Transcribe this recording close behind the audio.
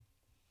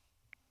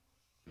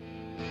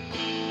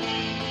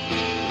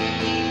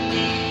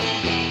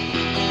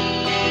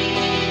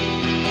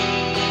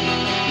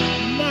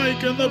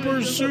in the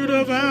pursuit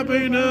of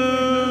happiness.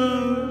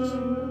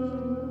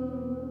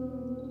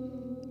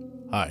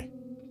 Hi,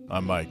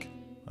 I'm Mike,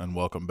 and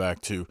welcome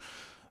back to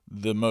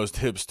the most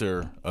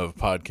hipster of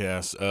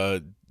podcasts,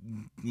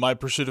 My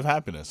Pursuit of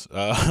Happiness.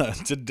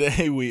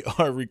 Today we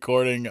are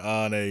recording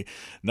on a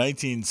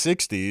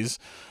 1960s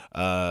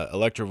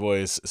Electro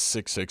Voice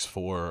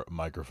 664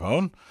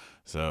 microphone,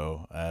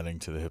 so adding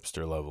to the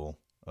hipster level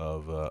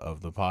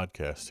of the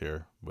podcast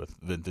here with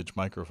vintage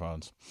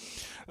microphones.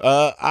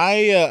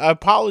 I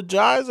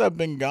apologize. I've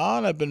been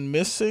gone. I've been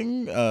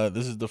missing.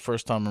 This is the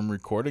first time I'm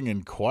recording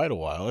in quite a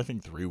while. I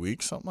think 3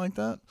 weeks, something like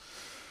that.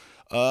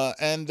 I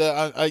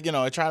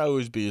try to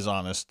always be as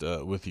honest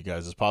with you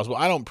guys as possible.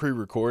 I don't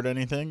pre-record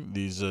anything.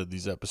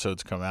 These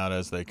episodes come out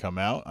as they come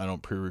out. I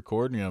don't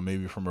pre-record.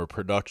 Maybe from a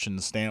production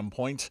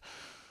standpoint,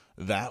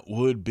 that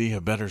would be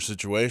a better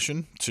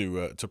situation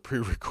to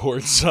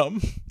pre-record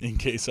some in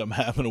case I'm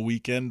having a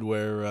weekend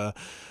where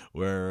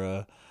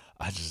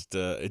I just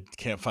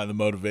can't find the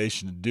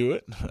motivation to do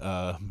it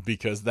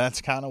because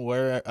that's kind of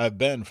where I've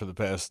been for the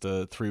past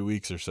 3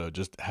 weeks or so.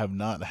 Just have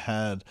not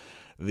had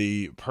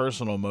the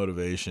personal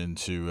motivation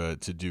to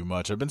do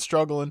much. I've been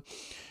struggling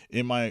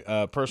in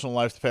my personal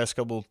life the past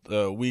couple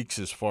weeks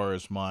as far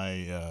as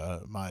my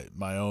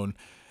own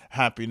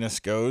happiness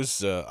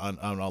goes on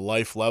a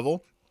life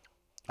level.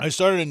 I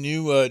started a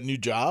new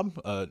job.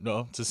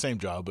 No, it's the same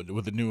job, but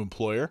with a new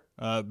employer,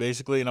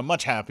 basically, and I'm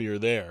much happier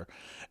there.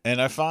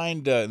 And I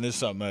find, and this is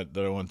something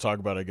that I want to talk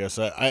about, I guess,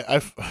 I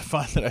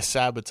find that I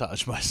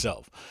sabotage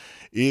myself.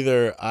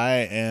 Either I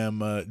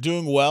am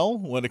doing well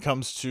when it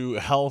comes to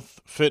health,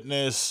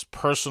 fitness,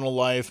 personal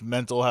life,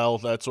 mental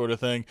health, that sort of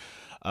thing,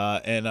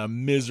 and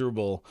I'm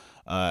miserable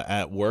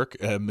at work,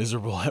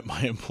 miserable at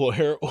my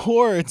employer,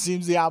 or it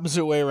seems the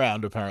opposite way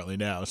around apparently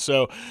now.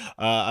 So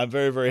I'm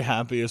very, very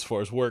happy as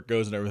far as work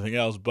goes and everything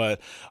else, but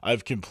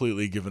I've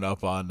completely given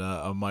up on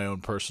my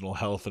own personal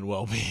health and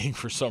well-being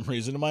for some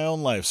reason in my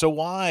own life. So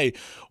why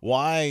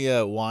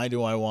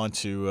do I want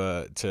to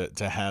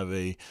have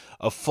a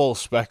full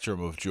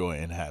spectrum of joy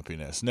and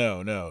happiness?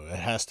 No, it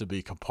has to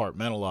be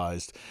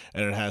compartmentalized,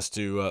 and it has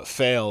to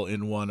fail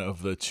in one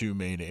of the two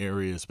main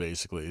areas.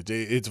 Basically,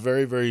 it's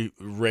very, very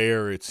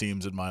rare, it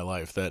seems, in my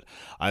life that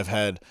I've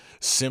had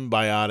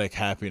symbiotic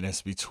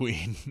happiness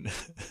between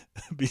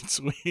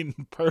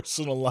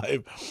personal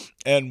life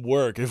and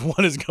work. If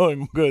one is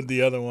going good,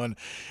 the other one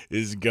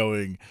is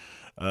going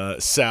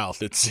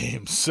south, it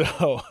seems.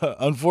 So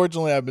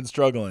unfortunately, I've been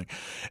struggling,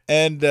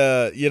 and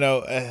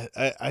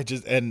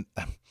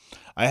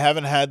I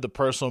haven't had the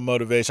personal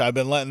motivation. I've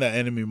been letting the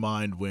enemy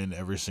mind win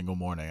every single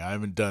morning. I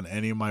haven't done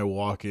any of my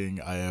walking.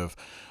 I have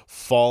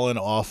fallen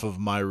off of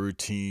my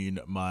routine.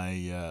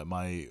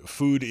 My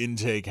food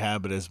intake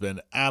habit has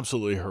been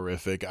absolutely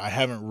horrific. I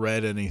haven't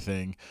read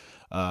anything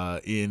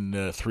in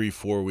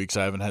 3-4 weeks.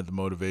 I haven't had the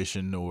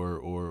motivation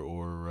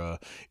or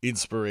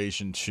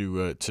inspiration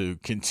to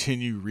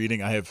continue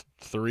reading. I have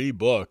 3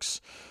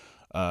 books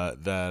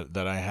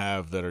that I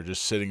have that are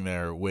just sitting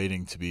there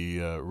waiting to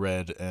be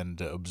read and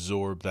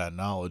absorb that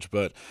knowledge.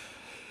 But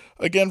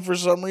again, for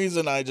some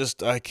reason, I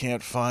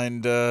can't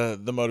find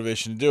the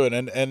motivation to do it.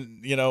 And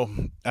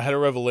I had a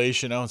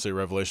revelation. I don't say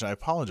revelation. I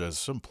apologize.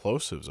 Some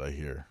plosives I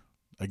hear.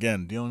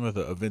 Again, dealing with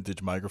a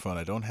vintage microphone.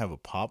 I don't have a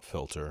pop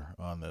filter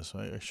on this.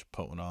 I should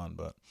put one on,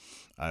 but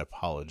I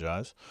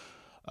apologize.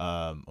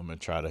 I'm going to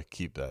try to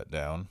keep that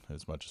down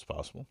as much as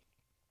possible.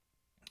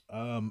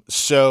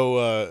 So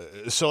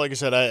like I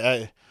said,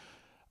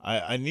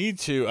 I need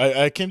to.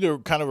 I came to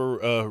kind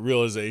of a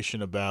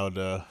realization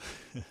about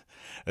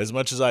as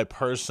much as I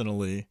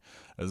personally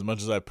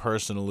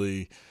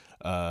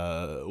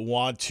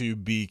want to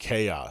be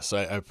chaos.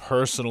 I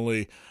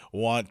personally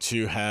want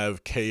to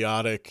have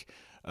chaotic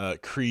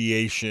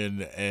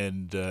creation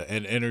and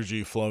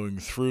energy flowing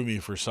through me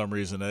for some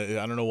reason.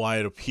 I don't know why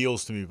it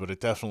appeals to me, but it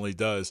definitely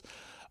does.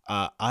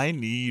 I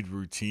need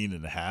routine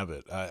and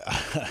habit.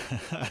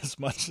 As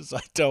much as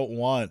I don't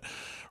want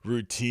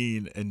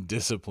routine and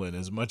discipline,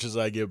 as much as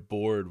I get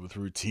bored with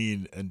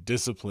routine and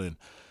discipline,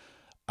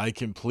 I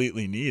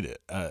completely need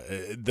it.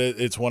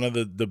 It's one of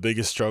the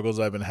biggest struggles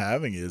I've been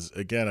having is,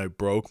 again, I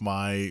broke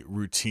my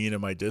routine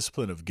and my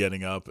discipline of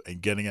getting up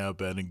and getting out of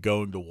bed and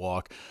going to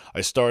walk.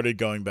 I started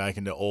going back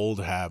into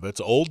old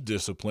habits, old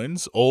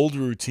disciplines, old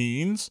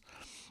routines,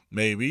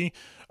 maybe,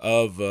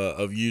 of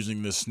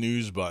using the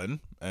snooze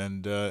button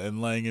and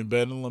laying in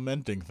bed and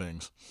lamenting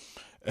things.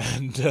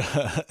 And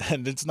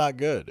it's not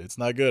good. It's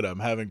not good. I'm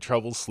having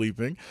trouble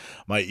sleeping.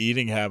 My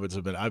eating habits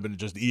I've been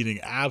just eating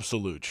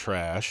absolute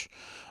trash.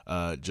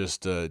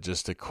 Just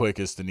the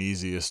quickest and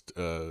easiest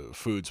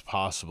foods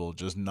possible.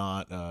 Just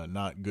not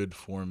good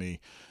for me.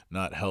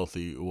 Not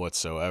healthy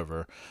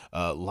whatsoever.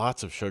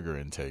 Lots of sugar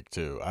intake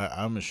too.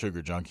 I'm a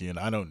sugar junkie and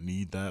I don't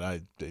need that.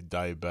 I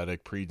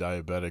diabetic,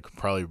 pre-diabetic,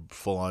 probably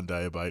full on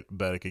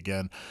diabetic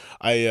again.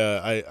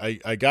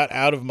 I got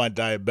out of my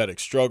diabetic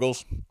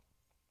struggles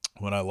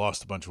when I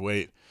lost a bunch of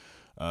weight.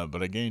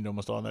 But I gained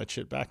almost all that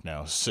shit back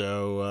now.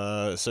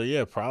 So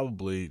yeah,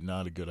 probably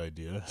not a good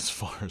idea as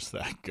far as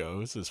that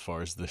goes, as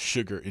far as the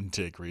sugar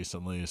intake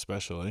recently,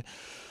 especially.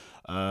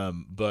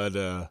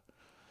 But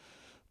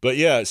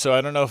yeah, so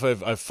I don't know if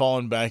I've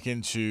fallen back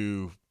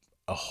into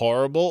a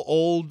horrible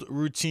old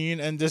routine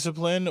and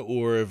discipline,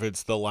 or if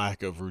it's the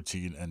lack of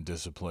routine and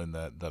discipline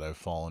that I've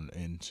fallen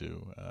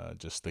into.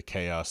 Just the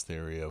chaos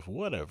theory of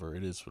whatever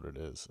it is, what it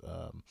is.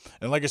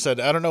 And like I said,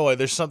 I don't know why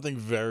there's something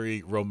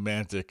very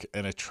romantic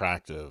and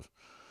attractive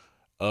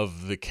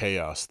of the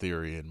chaos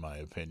theory, in my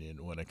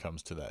opinion, when it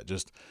comes to that.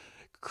 Just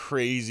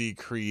crazy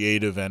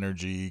creative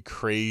energy,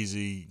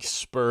 crazy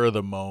spur of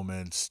the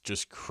moments,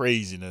 just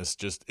craziness,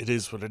 just it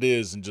is what it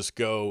is, and just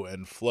go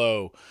and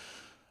flow.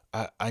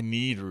 I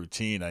need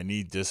routine, I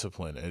need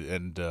discipline.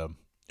 And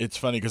it's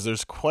funny because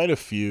there's quite a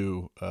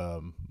few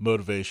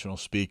motivational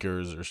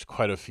speakers, there's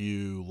quite a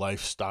few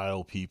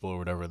lifestyle people or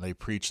whatever, and they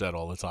preach that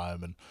all the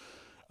time. And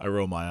I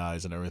roll my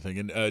eyes and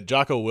everything. And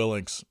Jocko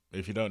Willink,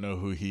 if you don't know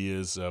who he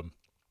is,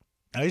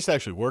 I used to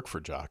actually work for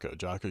Jocko.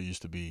 Jocko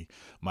used to be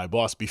my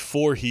boss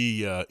before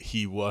he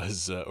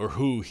was or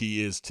who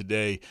he is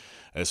today,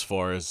 as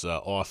far as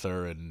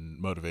author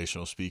and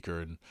motivational speaker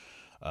and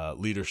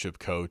leadership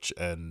coach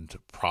and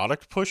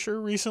product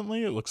pusher.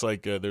 Recently, it looks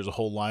like there's a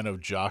whole line of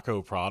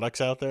Jocko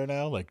products out there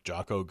now, like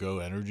Jocko Go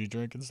energy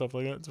drink and stuff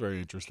like that. It's very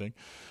interesting.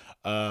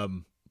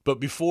 But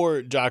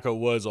before Jocko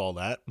was all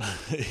that,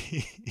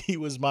 he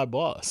was my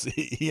boss.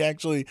 He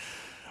actually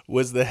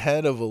was the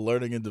head of a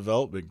learning and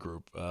development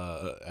group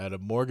at a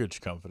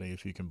mortgage company,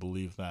 if you can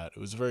believe that. It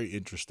was a very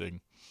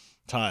interesting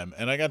time,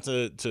 and I got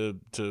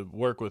to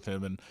work with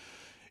him. And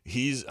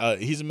he's a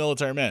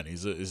military man.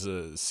 He's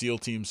a SEAL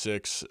Team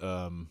 6,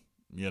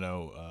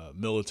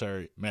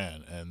 military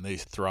man, and they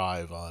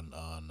thrive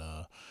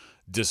on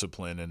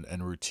discipline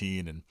and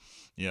routine. And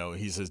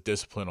he says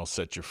discipline will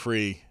set you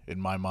free.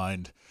 In my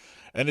mind,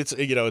 and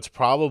it's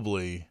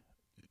probably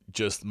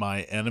just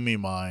my enemy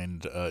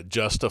mind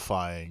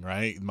justifying,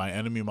 right? My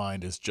enemy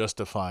mind is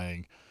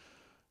justifying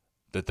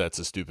that that's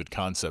a stupid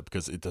concept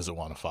because it doesn't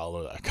want to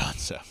follow that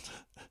concept.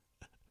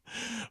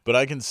 But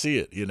I can see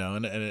it,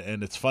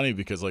 and it's funny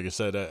because, like I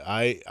said,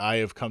 I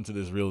have come to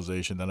this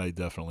realization that I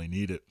definitely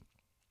need it,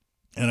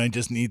 and I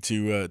just need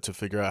to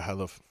figure out how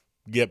to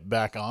get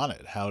back on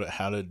it, how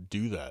to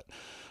do that.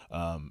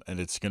 And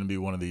it's going to be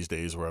one of these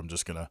days where I'm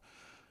just going to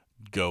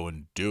go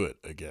and do it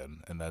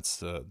again, and that's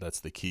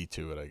the key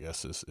to it, I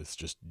guess, is it's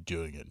just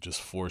doing it, just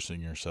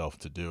forcing yourself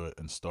to do it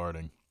and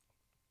starting.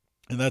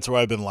 And that's where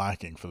I've been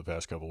lacking for the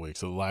past couple of weeks,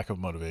 the lack of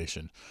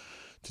motivation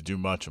to do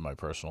much in my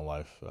personal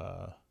life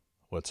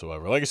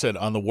whatsoever. Like I said,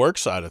 on the work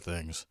side of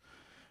things,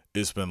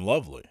 it's been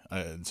lovely.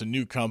 It's a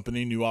new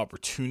company, new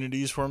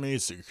opportunities for me.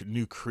 It's a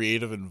new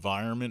creative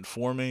environment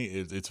for me.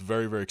 It's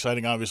very, very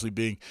exciting. Obviously,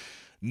 being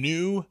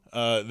new,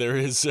 there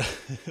is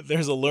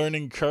there's a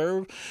learning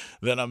curve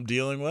that I'm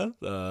dealing with.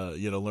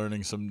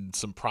 Learning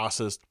some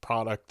processed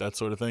product, that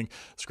sort of thing.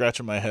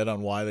 Scratching my head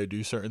on why they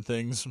do certain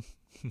things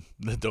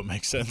that don't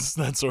make sense,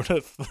 that sort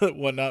of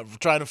whatnot.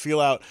 Trying to feel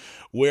out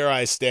where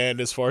I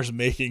stand as far as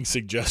making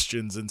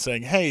suggestions and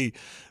saying, hey,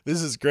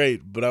 this is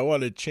great, but I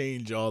want to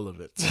change all of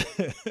it.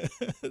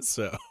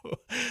 So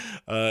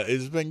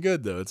it's been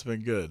good, though. It's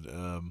been good.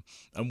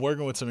 I'm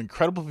working with some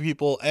incredible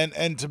people.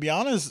 And to be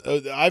honest,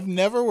 I've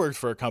never worked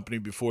for a company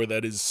before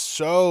that is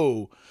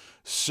so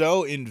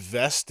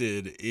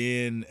invested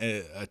in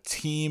a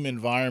team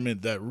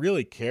environment that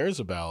really cares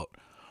about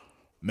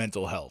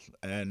mental health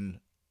and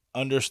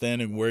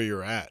understanding where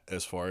you're at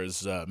as far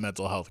as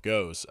mental health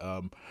goes.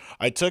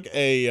 I took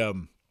a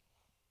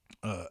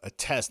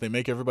test. They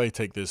make everybody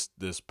take this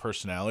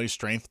personality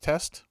strength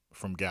test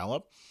from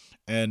Gallup,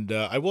 and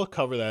I will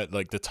cover that,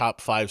 like the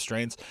top 5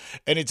 strengths.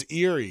 And it's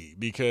eerie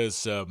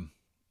because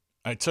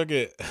I took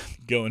it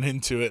going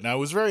into it, and I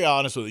was very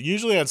honest with it.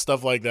 Usually on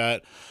stuff like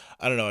that,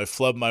 I don't know, I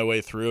flub my way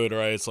through it,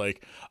 or it's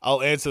like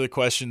I'll answer the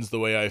questions the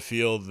way I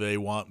feel they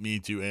want me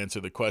to answer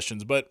the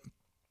questions, but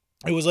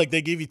it was like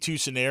they gave you 2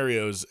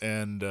 scenarios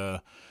and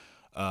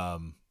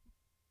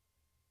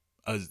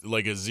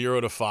like a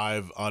 0 to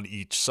 5 on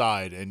each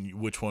side, and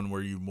which one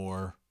were you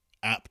more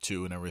apt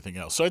to and everything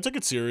else. So I took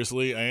it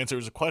seriously. I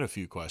answered quite a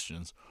few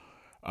questions.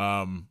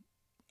 And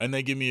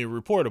they give me a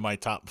report of my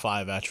top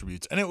 5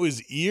 attributes. And it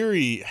was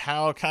eerie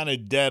how kind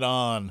of dead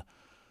on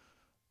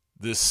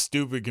this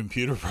stupid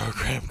computer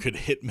program could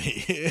hit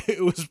me.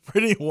 It was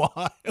pretty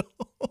wild.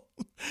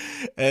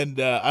 And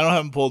I don't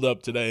have them pulled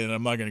up today, and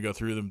I'm not going to go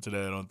through them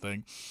today, I don't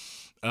think.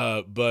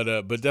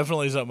 But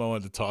definitely something I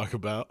wanted to talk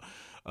about.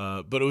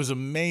 But it was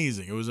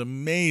amazing. It was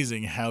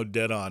amazing how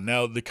dead on.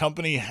 Now, the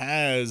company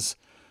has,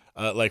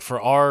 like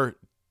for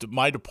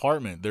my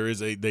department,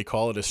 they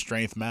call it a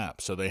strength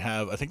map. So they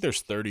have, I think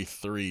there's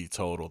 33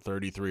 total,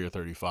 33 or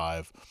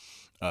 35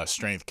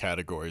 strength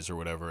categories or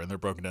whatever, and they're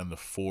broken down into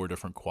 4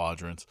 different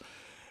quadrants.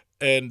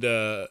 And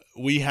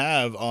we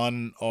have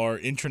on our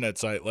intranet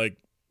site, like,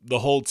 the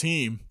whole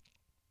team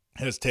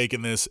has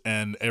taken this,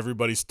 and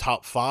everybody's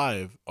top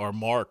 5 are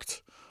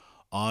marked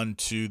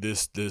onto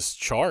this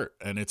chart,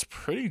 and it's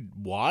pretty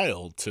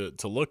wild to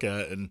look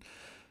at and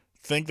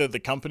think that the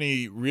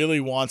company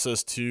really wants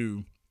us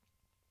to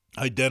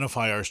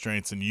identify our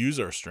strengths and use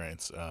our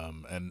strengths,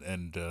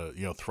 and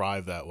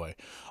thrive that way.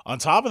 On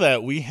top of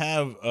that, we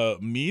have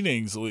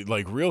meetings,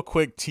 like real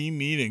quick team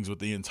meetings with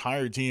the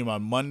entire team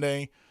on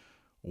Monday,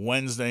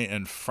 Wednesday,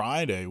 and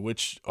Friday,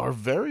 which are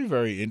very,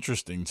 very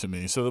interesting to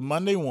me. So the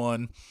Monday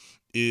one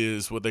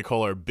is what they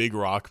call our Big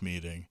Rock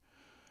meeting.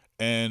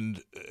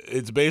 And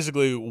it's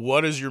basically,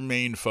 what is your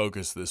main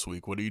focus this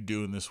week? What are you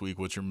doing this week?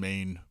 What's your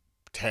main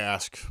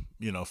task,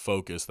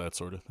 focus, that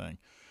sort of thing.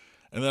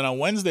 And then on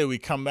Wednesday, we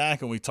come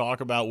back and we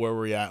talk about where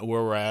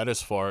we're at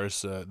as far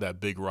as that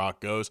Big Rock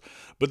goes.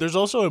 But there's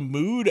also a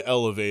mood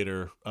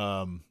elevator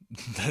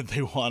that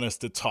they want us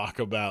to talk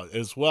about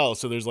as well.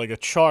 So there's like a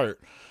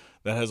chart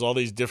that has all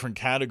these different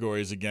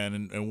categories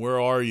again, and where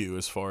are you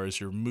as far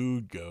as your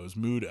mood goes.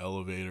 Mood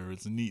elevator,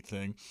 it's a neat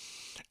thing.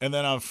 And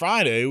then on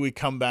Friday, we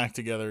come back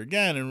together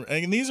again,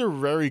 and these are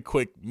very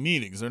quick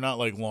meetings. They're not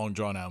like long,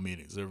 drawn-out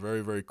meetings. They're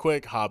very, very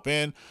quick. Hop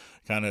in,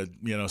 kind of,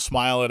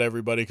 smile at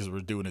everybody because we're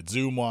doing it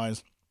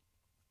Zoom-wise.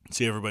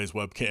 See everybody's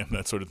webcam,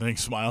 that sort of thing.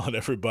 Smile at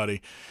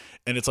everybody.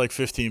 And it's like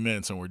 15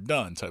 minutes and we're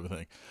done type of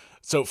thing.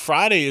 So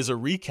Friday is a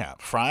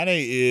recap.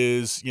 Friday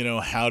is,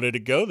 how did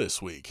it go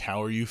this week?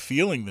 How are you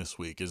feeling this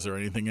week? Is there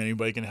anything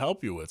anybody can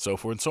help you with? So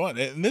forth and so on.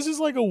 And this is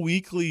like a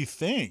weekly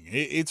thing.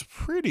 It's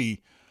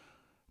pretty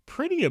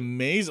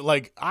amazing.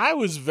 Like, I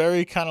was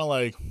very kind of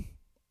like,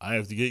 I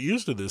have to get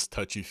used to this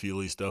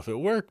touchy-feely stuff at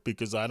work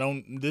because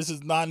this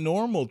is not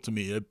normal to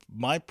me.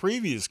 My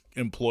previous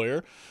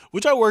employer,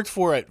 which I worked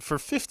for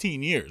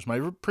 15 years, my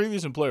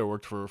previous employer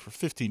worked for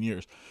 15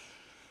 years,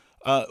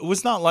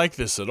 was not like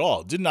this at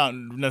all. Did not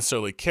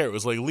necessarily care. It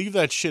was like, leave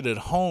that shit at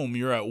home.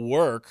 You're at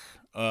work.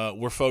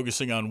 We're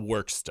focusing on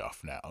work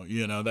stuff now.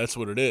 That's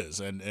what it is.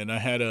 And I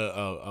had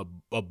a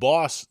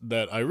boss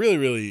that I really,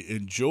 really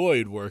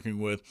enjoyed working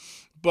with,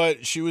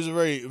 but she was a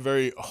very,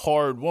 very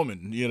hard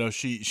woman.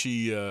 She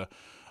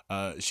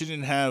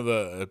didn't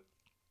have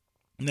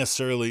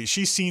necessarily,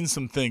 she's seen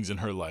some things in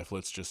her life,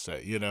 let's just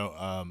say,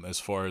 as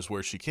far as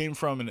where she came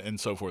from and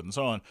so forth and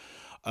so on.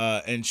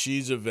 And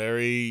she's a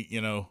very,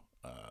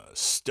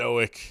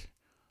 stoic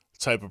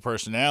type of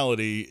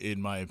personality,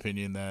 in my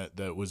opinion,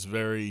 that was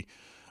very,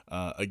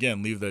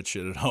 again, leave that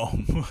shit at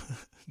home.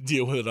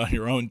 Deal with it on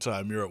your own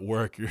time. You're at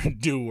work. You're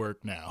do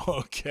work now.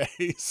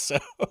 Okay. So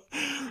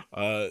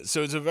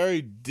it's a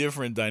very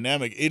different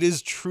dynamic. It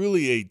is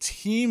truly a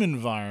team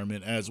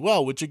environment as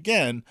well, which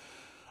again,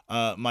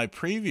 my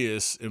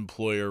previous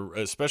employer,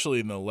 especially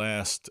in the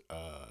last,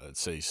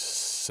 let's say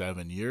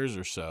 7 years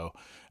or so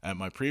at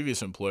my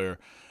previous employer,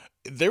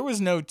 there was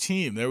no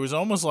team. There was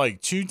almost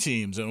like two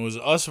teams, and it was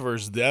us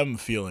versus them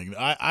feeling.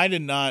 I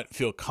did not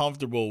feel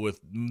comfortable with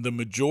the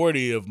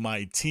majority of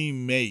my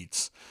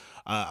teammates.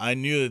 I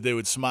knew that they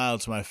would smile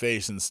to my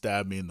face and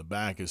stab me in the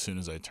back as soon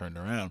as I turned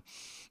around.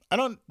 I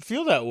don't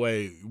feel that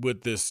way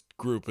with this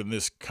group and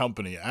this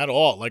company at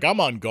all. Like, I'm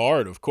on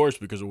guard, of course,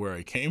 because of where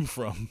I came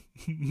from,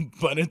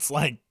 but it's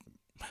like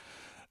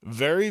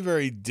very,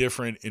 very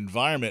different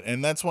environment.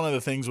 And that's one of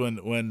the things when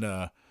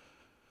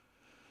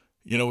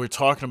we're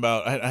talking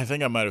about, I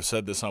think I might have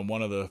said this on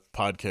one of the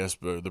podcasts,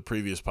 but the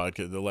previous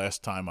podcast, the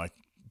last time I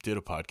did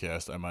a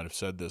podcast, I might have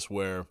said this,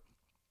 where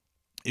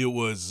it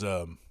was,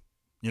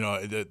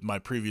 my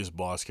previous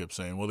boss kept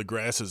saying, well, the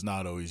grass is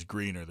not always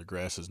greener. The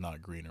grass is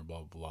not greener,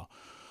 blah, blah,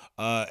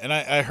 blah. And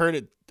I heard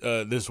it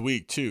this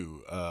week,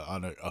 too,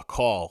 on a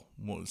call.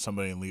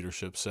 Somebody in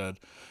leadership said,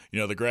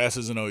 the grass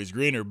isn't always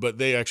greener, but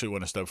they actually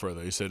went a step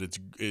further. They said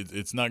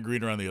it's not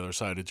greener on the other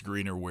side. It's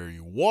greener where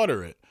you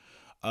water it.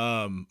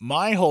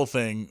 My whole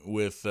thing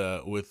with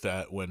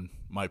that, when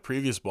my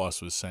previous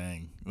boss was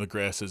saying the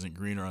grass isn't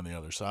greener on the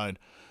other side,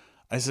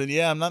 I said,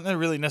 yeah, I'm not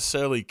really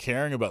necessarily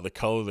caring about the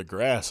color of the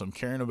grass. I'm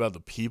caring about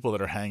the people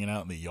that are hanging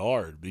out in the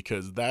yard,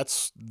 because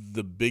that's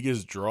the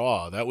biggest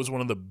draw. That was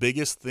one of the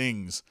biggest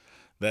things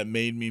that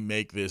made me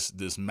make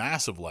this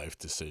massive life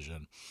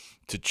decision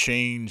to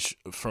change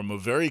from a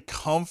very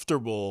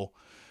comfortable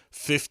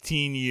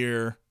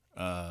 15-year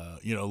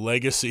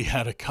legacy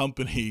at a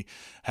company,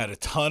 had a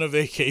ton of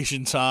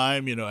vacation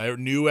time, I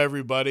knew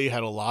everybody,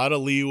 had a lot of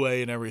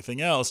leeway and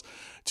everything else,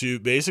 to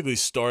basically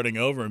starting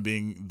over and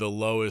being the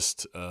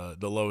lowest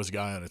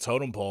guy on a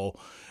totem pole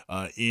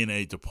in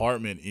a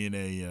department in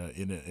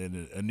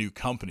a new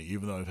company.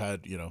 Even though I've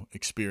had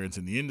experience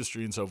in the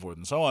industry and so forth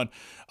and so on,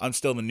 I'm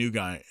still the new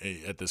guy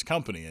at this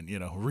company, and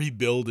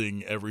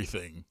rebuilding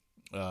everything.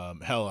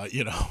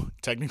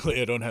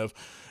 Technically I don't have,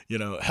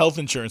 health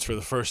insurance for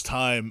the first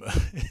time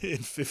in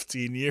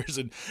 15 years,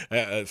 and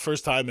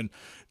first time in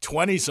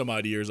 20 some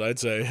odd years, I'd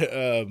say.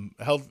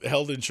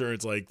 Health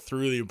insurance, like,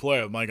 through the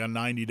employer. I'm like on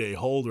 90-day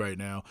hold right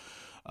now.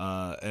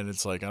 And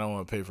it's like, I don't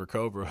want to pay for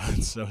Cobra.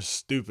 It's so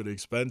stupid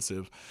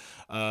expensive.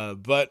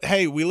 But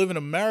hey, we live in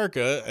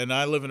America, and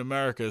I live in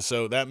America.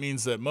 So that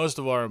means that most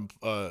of our,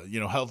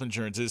 health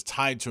insurance is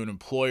tied to an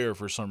employer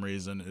for some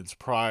reason. It's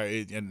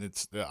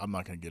I'm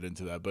not going to get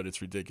into that, but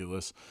it's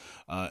ridiculous.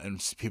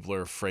 And people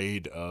are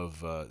afraid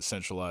of,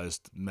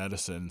 centralized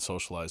medicine,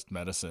 socialized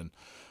medicine.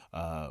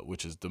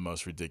 which is the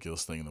most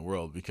ridiculous thing in the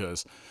world,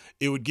 because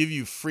it would give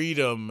you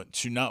freedom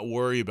to not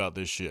worry about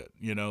this shit.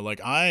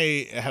 Like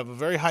I have a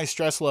very high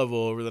stress level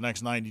over the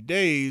next 90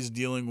 days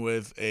dealing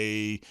with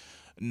a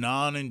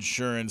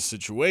non-insurance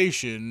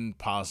situation,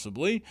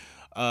 possibly.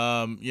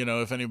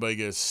 If anybody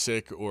gets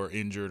sick or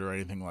injured or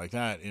anything like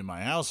that in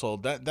my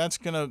household, that's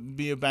going to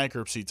be a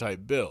bankruptcy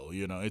type bill.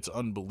 It's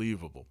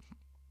unbelievable.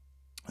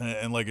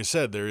 And like I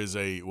said, there is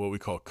what we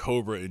call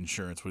COBRA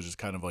insurance, which is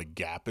kind of like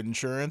gap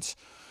insurance.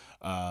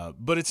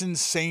 But it's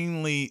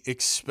insanely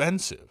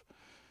expensive.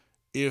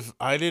 If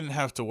I didn't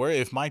have to worry,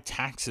 if my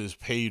taxes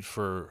paid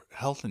for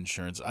health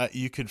insurance,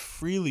 you could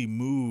freely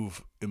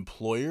move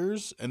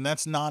employers, and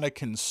that's not a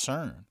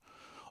concern.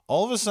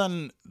 All of a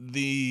sudden,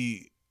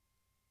 the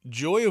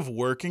joy of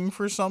working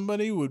for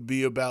somebody would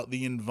be about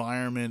the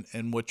environment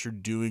and what you're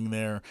doing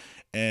there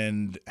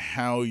and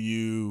how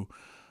you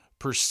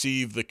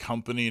perceive the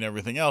company and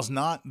everything else,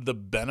 not the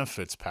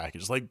benefits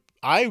package. Like,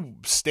 I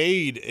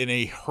stayed in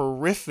a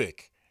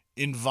horrific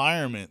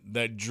environment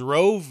that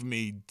drove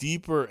me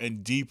deeper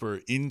and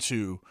deeper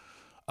into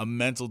a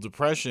mental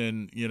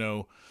depression,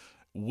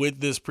 with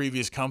this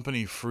previous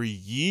company for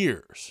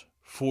years,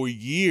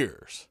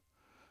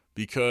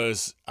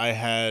 because I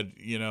had,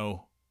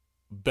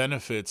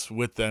 benefits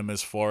with them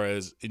as far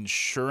as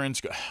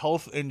insurance,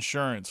 health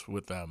insurance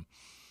with them,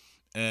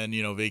 and,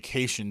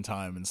 vacation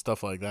time and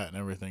stuff like that and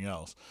everything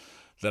else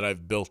that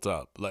I've built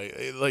up.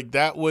 Like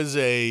that was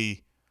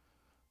a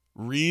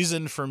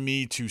reason for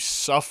me to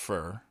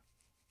suffer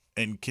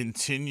and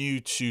continue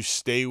to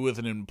stay with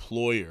an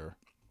employer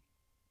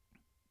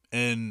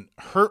and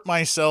hurt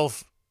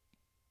myself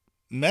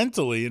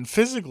mentally and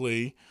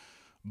physically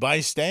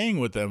by staying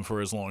with them for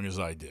as long as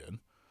I did.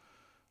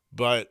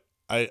 But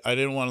I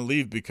didn't want to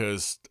leave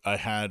because I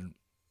had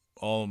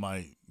all of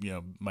my,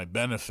 my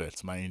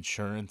benefits, my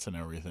insurance and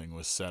everything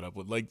was set up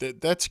with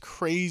that's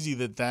crazy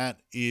that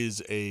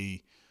is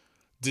a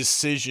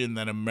decision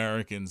that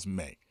Americans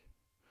make.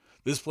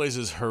 This place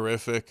is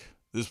horrific.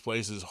 This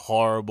place is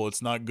horrible.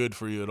 It's not good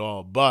for you at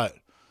all, but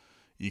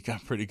you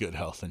got pretty good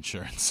health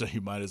insurance, so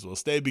you might as well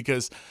stay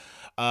because,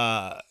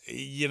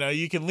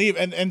 you can leave.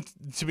 And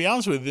to be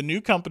honest with you, the new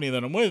company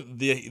that I'm with,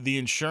 the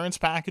insurance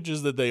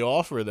packages that they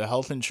offer, the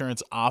health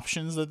insurance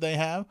options that they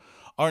have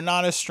are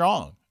not as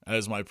strong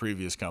as my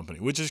previous company,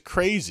 which is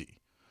crazy.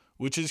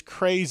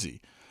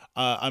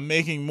 I'm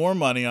making more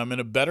money. I'm in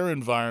a better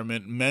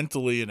environment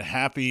mentally and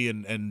happy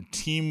and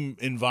team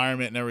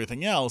environment and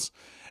everything else.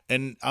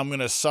 And I'm going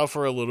to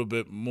suffer a little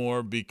bit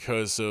more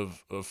because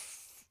of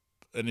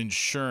an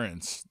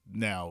insurance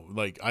now.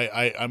 Like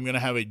I'm going to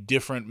have a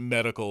different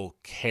medical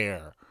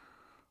care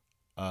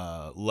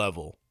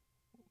level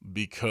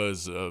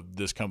because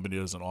this company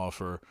doesn't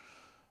offer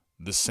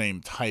the same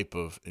type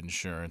of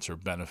insurance or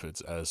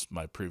benefits as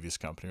my previous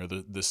company or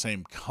the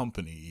same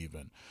company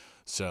even.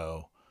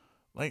 So,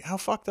 like, how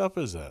fucked up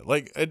is that?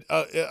 Like,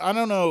 I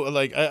don't know.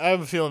 Like, I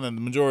have a feeling that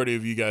the majority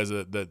of you guys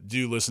that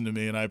do listen to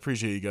me, and I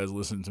appreciate you guys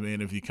listening to me.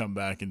 And if you come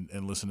back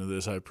and listen to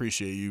this, I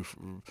appreciate you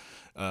for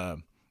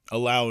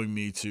allowing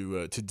me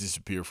to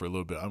disappear for a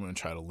little bit. I'm going to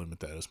try to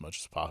limit that as much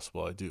as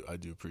possible. I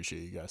do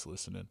appreciate you guys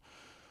listening.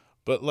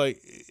 But, like,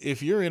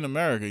 if you're in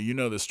America, you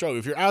know the struggle.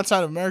 If you're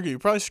outside of America, you're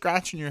probably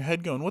scratching your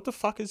head going, what the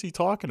fuck is he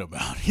talking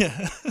about?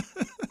 Yeah.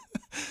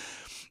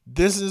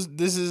 This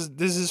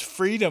is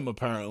freedom,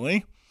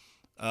 apparently.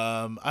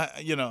 I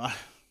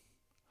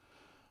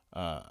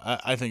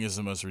think it's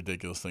the most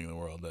ridiculous thing in the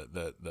world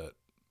that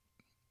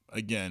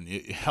again,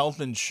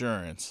 health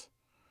insurance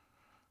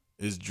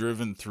is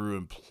driven through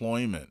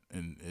employment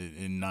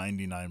in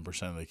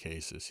 99% of the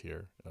cases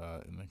here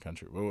in the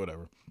country, but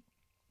whatever.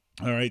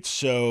 All right,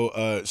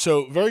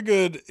 so very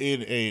good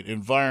in an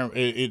environment.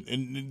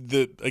 In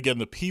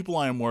the people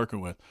I am working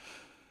with,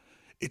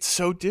 it's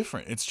so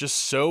different. It's just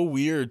so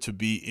weird to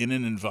be in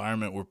an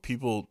environment where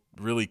people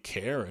really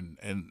care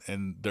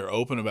and they're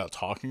open about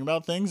talking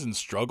about things and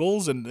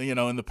struggles. And,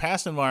 in the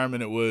past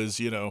environment, it was,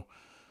 we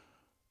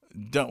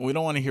don't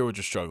want to hear what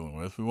you're struggling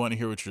with. We want to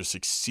hear what you're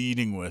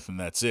succeeding with. And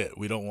that's it.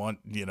 We don't want,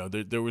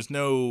 there was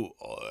no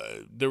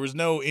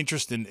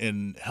interest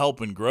in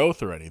help and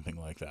growth or anything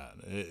like that.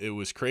 It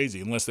was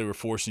crazy unless they were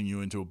forcing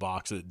you into a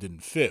box that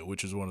didn't fit,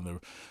 which is one of the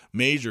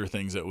major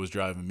things that was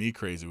driving me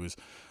crazy was,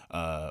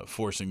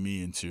 forcing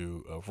me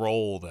into a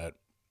role that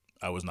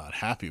I was not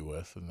happy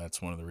with, and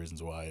that's one of the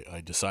reasons why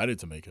I decided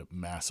to make a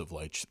massive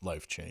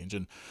life change.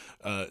 And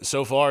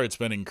so far, it's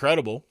been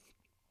incredible.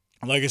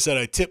 Like I said,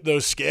 I tip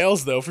those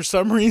scales, though. For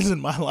some reason,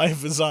 my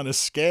life is on a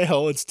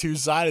scale. It's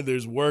two-sided.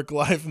 There's work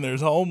life and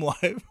there's home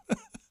life.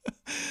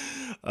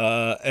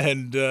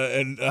 And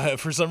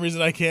for some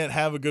reason, I can't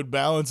have a good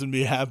balance and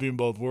be happy in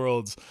both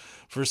worlds.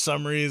 For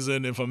some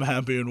reason, if I'm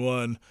happy in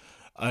one,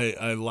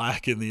 I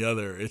lack in the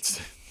other.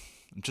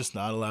 I'm just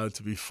not allowed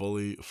to be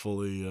fully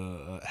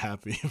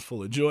happy and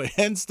full of joy.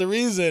 Hence the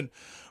reason,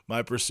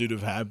 my pursuit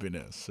of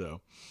happiness. So,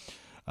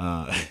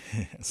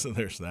 so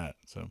there's that.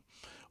 So,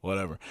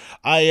 Whatever.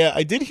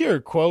 I did hear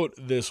a quote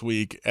this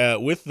week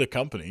with the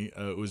company.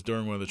 It was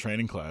during one of the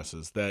training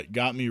classes that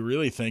got me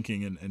really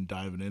thinking and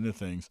diving into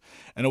things.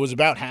 And it was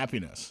about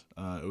happiness.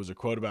 It was a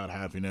quote about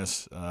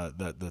happiness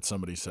that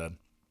somebody said.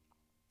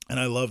 And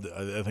I loved it.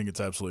 I think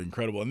it's absolutely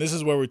incredible. And this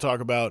is where we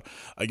talk about,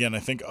 again, I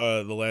think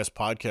the last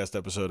podcast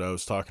episode I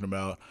was talking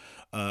about,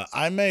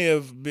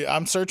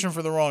 I'm searching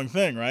for the wrong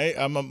thing,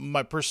 right?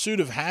 My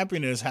pursuit of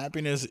happiness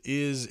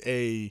is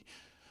a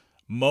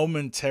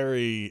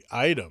momentary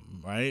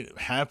item, right?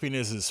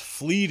 Happiness is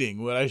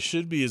fleeting. What I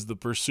should be is the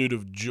pursuit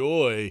of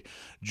joy.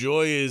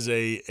 Joy is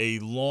a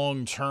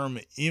long-term,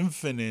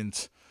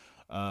 infinite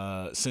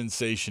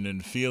sensation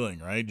and feeling,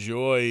 right?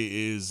 Joy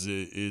is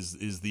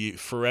the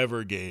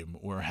forever game,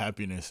 where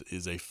happiness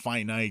is a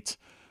finite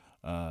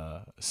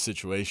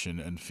situation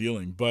and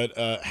feeling. But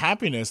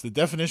happiness, the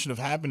definition of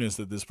happiness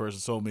that this person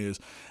told me is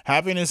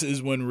happiness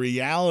is when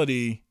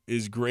reality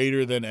is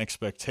greater than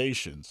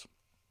expectations.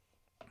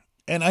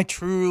 And I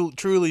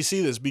truly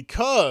see this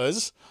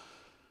because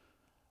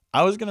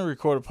I was going to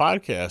record a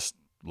podcast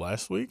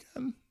last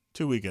weekend,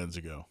 2 weekends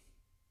ago.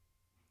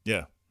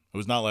 Yeah, it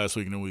was not last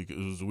weekend, it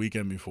was the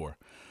weekend before.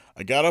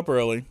 I got up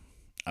early.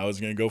 I was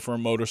going to go for a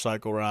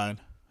motorcycle ride,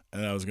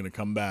 and I was going to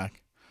come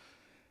back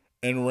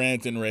and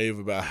rant and rave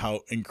about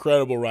how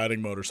incredible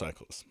riding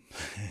motorcycles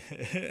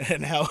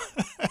and how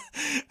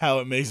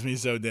it makes me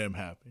so damn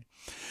happy.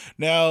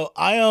 Now,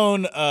 I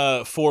own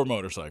 4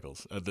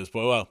 motorcycles at this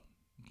point. Well,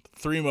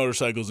 3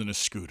 motorcycles and a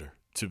scooter,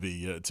 to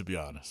be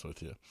honest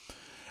with you.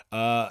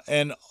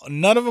 And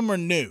none of them are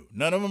new.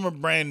 None of them are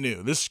brand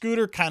new. This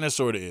scooter kind of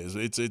sort of is.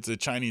 It's a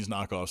Chinese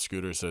knockoff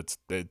scooter, so it's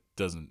a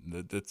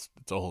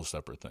whole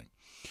separate thing.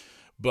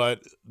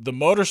 But the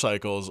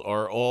motorcycles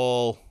are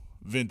all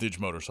vintage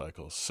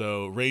motorcycles.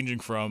 So ranging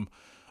from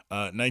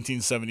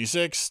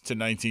 1976 to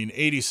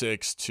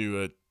 1986 to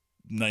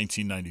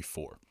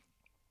 1994.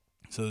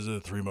 So those are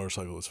the 3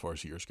 motorcycles as far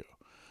as years go.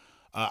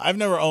 I've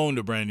never owned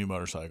a brand new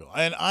motorcycle,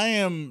 and I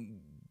am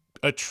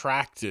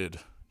attracted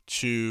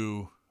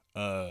to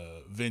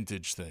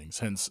vintage things,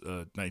 hence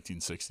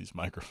 1960s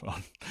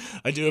microphone.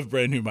 I do have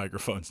brand new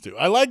microphones too.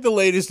 I like the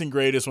latest and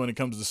greatest when it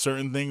comes to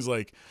certain things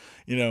like,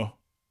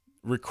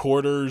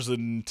 recorders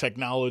and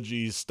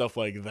technology, stuff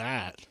like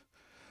that.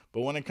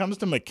 But when it comes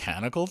to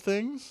mechanical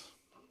things,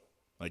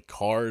 like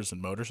cars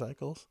and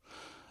motorcycles,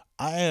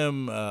 I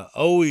am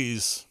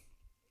always...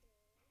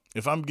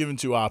 If I'm given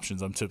 2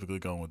 options, I'm typically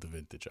going with the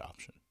vintage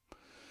option,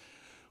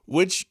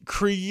 which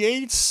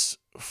creates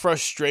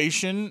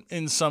frustration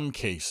in some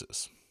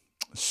cases.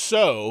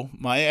 So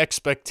my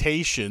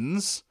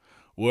expectations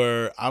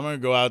were I'm going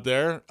to go out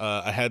there.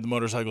 I had the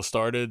motorcycle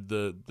started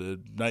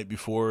the night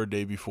before,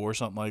 day before,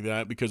 something like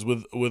that, because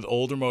with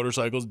older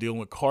motorcycles, dealing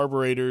with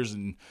carburetors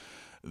and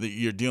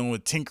you're dealing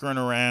with tinkering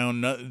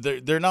around.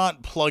 They're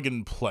not plug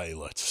and play,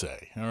 let's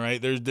say. All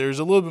right, there's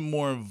a little bit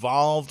more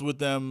involved with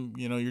them.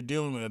 You're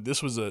dealing with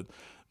this was the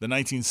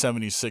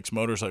 1976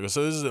 motorcycle.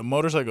 So this is a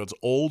motorcycle that's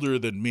older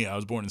than me. I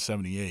was born in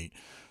 78.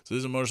 So this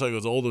is a motorcycle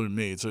that's older than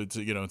me. So it's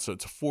a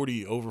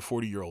over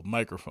 40-year-old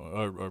microphone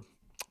or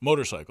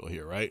motorcycle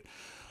here, right?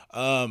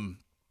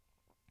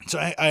 So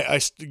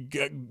I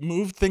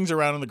moved things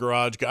around in the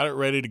garage, got it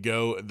ready to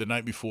go the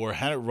night before,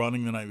 had it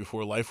running the night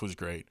before. Life was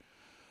great.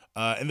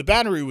 And the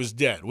battery was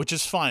dead, which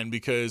is fine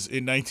because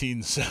in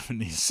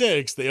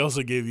 1976, they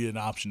also gave you an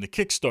option to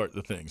kickstart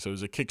the thing. So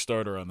there's a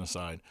Kickstarter on the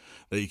side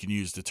that you can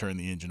use to turn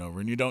the engine over.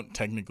 And you don't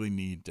technically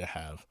need to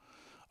have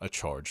a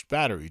charged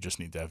battery. You just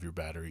need to have your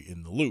battery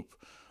in the loop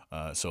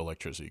so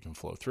electricity can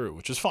flow through,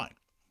 which is fine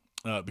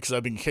because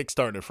I've been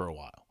kickstarting it for a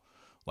while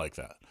like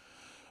that.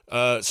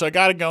 So I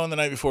got it going the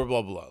night before,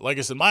 blah, blah, blah. Like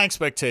I said, my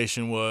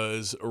expectation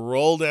was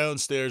roll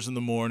downstairs in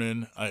the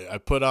morning. I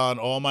put on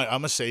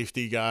I'm a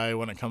safety guy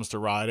when it comes to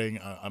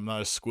riding. I'm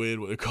not a squid,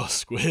 what they call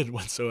squid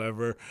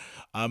whatsoever.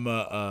 I'm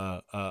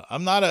not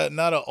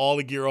a all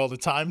the gear all the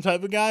time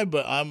type of guy,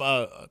 but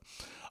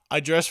I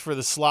dress for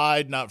the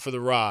slide, not for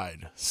the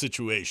ride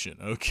situation.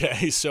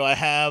 Okay. So I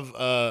have,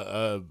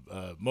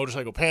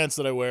 motorcycle pants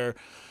that I wear,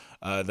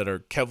 that are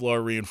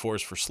Kevlar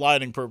reinforced for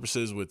sliding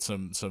purposes with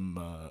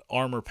some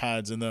armor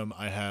pads in them.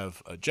 I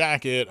have a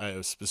jacket. I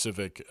have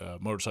specific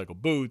motorcycle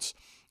boots,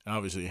 and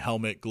obviously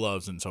helmet,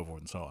 gloves, and so forth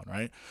and so on,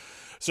 right?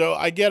 So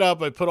I get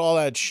up, I put all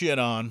that shit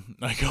on,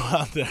 I go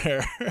out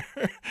there.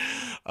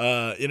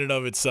 In and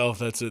of itself,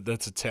 that's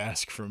a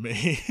task for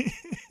me.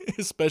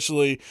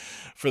 Especially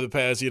for the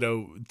past,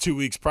 2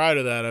 weeks prior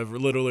to that, I've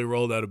literally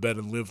rolled out of bed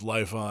and lived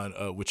life on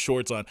with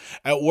shorts on.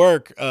 At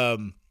work,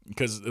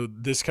 because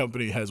this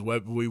company has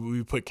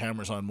we put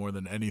cameras on more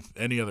than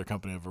any other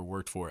company I've ever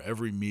worked for.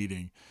 Every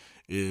meeting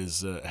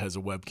has a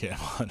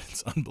webcam on.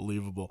 It's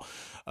unbelievable.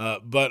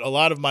 But a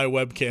lot of my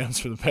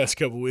webcams for the past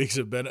couple of weeks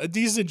have been a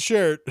decent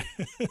shirt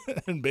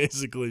and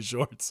basically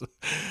shorts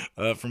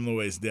from the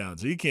waist down.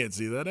 So you can't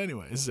see that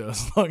anyway. So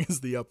as long as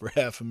the upper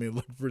half of me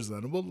looked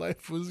presentable,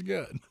 life was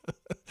good.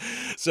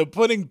 So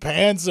putting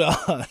pants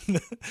on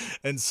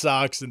and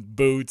socks and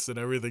boots and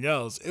everything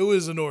else, it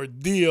was an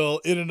ordeal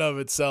in and of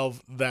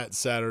itself that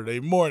Saturday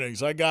morning.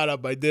 So I got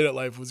up, I did it,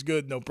 life was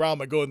good, no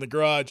problem. I go in the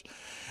garage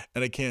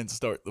and I can't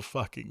start the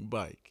fucking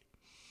bike.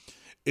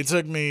 It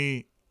took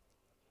me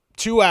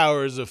 2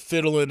 hours of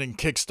fiddling and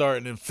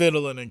kickstarting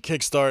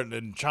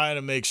and trying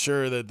to make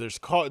sure that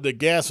the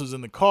gas was in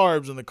the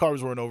carbs and the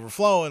carbs weren't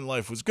overflowing.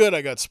 Life was good.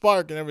 I got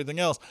spark and everything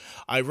else.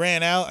 I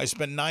ran out. I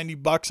spent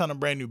 $90 on a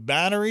brand new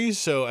battery,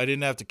 so I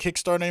didn't have to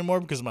kickstart anymore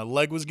because my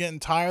leg was getting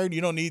tired.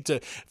 You don't need to.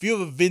 If you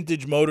have a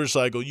vintage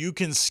motorcycle, you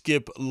can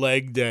skip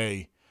leg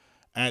day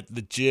at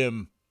the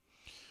gym,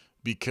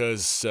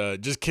 because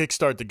just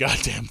kickstart the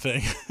goddamn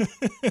thing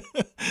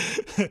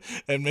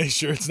and make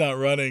sure it's not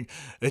running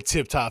in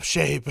tip-top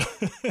shape.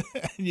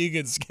 And you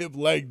can skip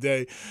leg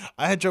day.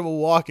 I had trouble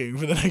walking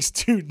for the next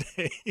 2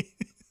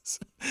 days.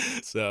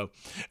 So,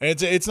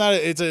 and it's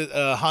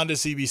a Honda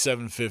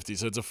CB750.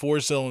 So it's a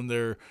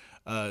 4-cylinder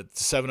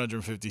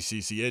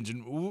 750cc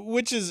engine,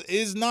 which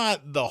is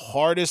not the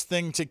hardest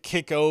thing to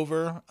kick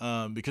over,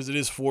 because it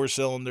is 4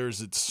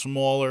 cylinders. It's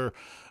smaller.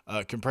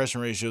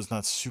 Compression ratio is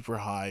not super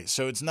high.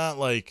 So it's not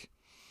like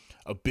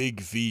a big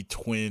V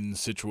twin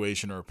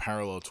situation or a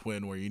parallel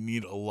twin where you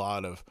need a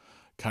lot of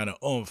kind of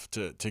oomph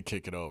to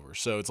kick it over.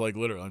 So it's like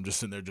literally I'm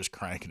just in there just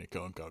cranking it,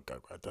 going, go,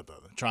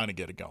 trying to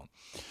get it going.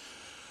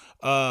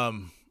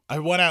 I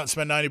went out and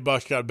spent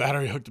 $90, got a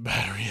battery, hooked the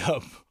battery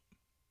up,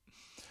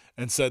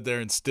 and sat there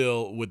and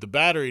still with the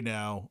battery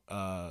now,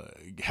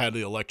 had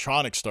the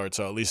electronic start,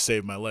 so at least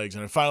saved my legs.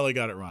 And I finally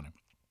got it running.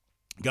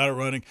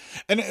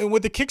 And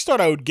with the kickstart,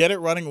 I would get it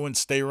running, it wouldn't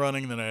stay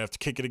running, then I have to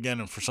kick it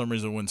again, and for some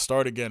reason it wouldn't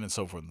start again, and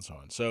so forth and so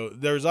on. So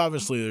there's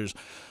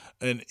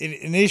an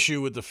issue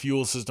with the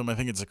fuel system. I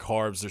think it's the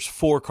carbs. There's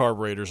 4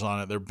 carburetors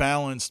on it. They're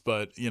balanced,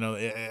 but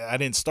I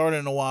didn't start it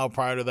in a while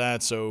prior to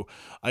that, so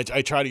I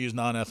try to use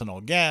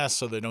non-ethanol gas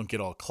so they don't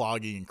get all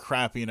cloggy and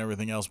crappy and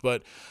everything else.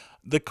 But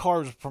the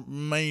carbs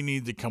may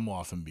need to come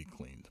off and be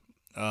cleaned.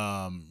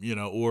 Or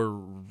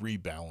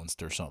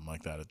rebalanced or something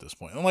like that at this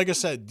point. And like I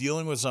said,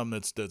 dealing with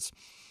something that's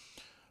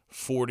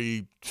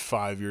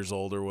 45 years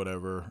old or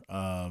whatever,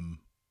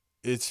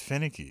 it's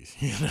finicky,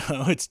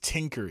 it's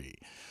tinkery.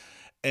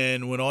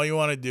 And when all you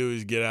want to do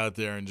is get out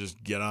there and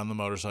just get on the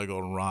motorcycle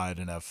and ride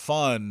and have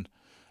fun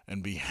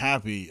and be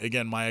happy.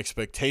 Again, my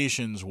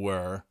expectations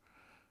were,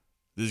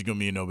 this is going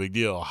to be no big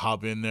deal. I'll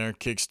hop in there,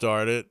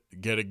 kickstart it,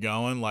 get it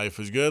going. Life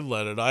is good.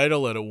 Let it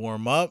idle, let it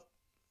warm up,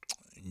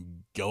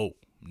 and go.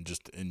 And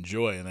just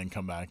enjoy, and then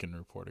come back and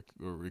record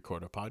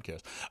a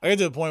podcast. I got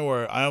to the point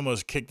where I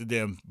almost kicked the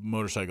damn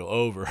motorcycle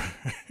over.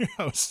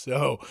 I was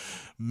so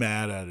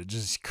mad at it,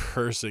 just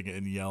cursing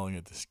and yelling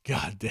at this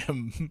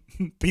goddamn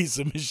piece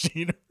of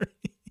machinery.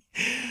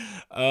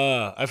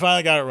 I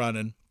finally got it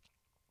running.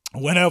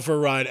 Went out for a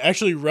ride.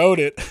 Actually rode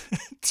it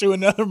to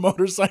another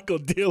motorcycle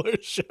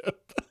dealership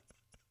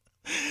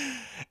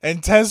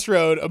and test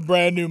rode a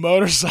brand new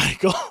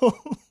motorcycle.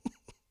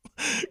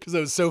 Because I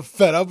was so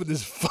fed up with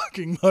this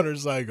fucking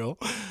motorcycle.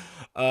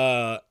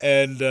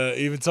 And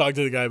even talked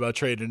to the guy about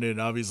trading it.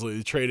 Obviously,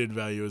 the trade-in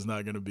value is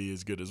not going to be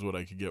as good as what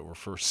I could get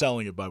for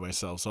selling it by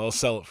myself. So I'll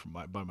sell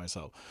it by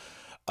myself.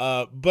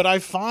 But I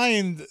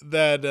find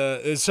that,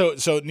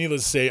 so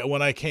needless to say,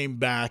 when I came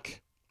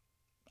back,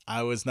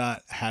 I was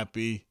not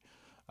happy.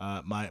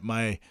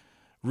 My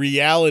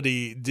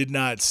reality did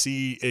not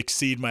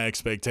exceed my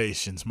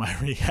expectations. My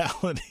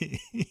reality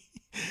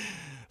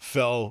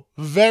fell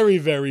very,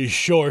 very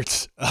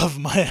short of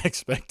my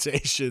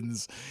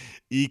expectations,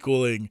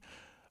 equaling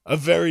a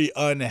very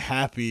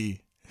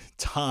unhappy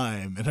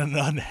time and an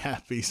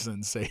unhappy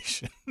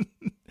sensation.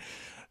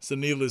 So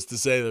needless to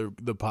say,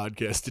 the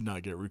podcast did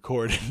not get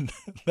recorded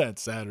that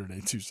Saturday,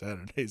 2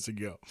 Saturdays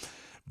ago,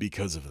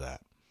 because of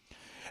that.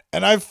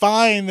 And I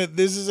find that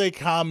this is a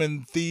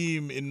common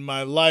theme in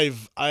my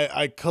life.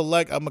 I'm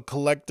a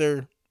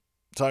collector.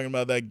 Talking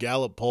about that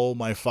Gallup poll,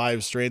 my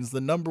 5 strains. The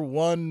number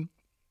 1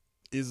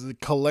 is the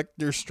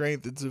collector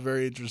strength. It's a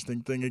very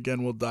interesting thing.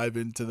 Again, we'll dive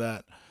into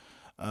that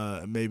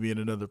maybe in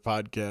another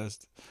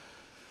podcast.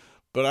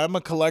 But I'm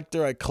a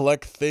collector. I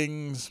collect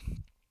things.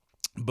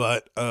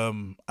 But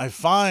I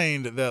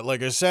find that,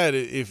 like I said,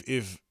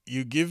 if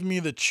you give me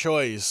the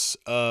choice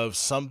of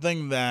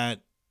something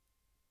that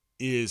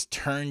is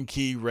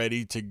turnkey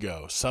ready to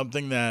go,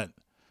 something that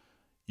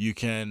you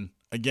can,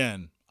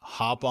 again,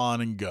 hop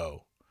on and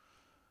go,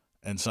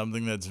 and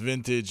something that's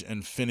vintage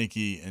and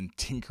finicky and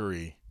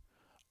tinkery,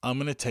 I'm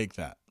going to take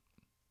that.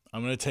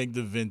 I'm going to take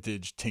the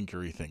vintage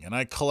tinkery thing. And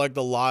I collect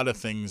a lot of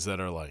things that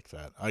are like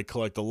that. I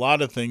collect a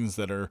lot of things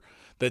that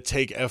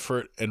take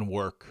effort and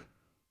work.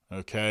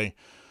 Okay?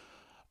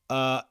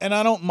 And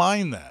I don't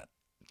mind that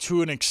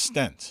to an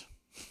extent.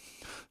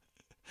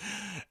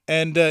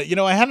 And,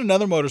 I had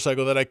another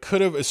motorcycle that I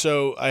could have.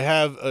 So I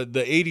have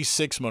the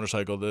 86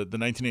 motorcycle, the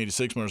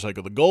 1986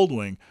 motorcycle, the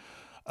Goldwing.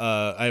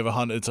 I have a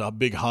Honda. It's a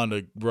big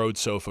Honda Road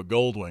Sofa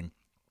Goldwing.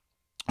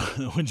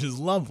 which is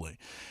lovely.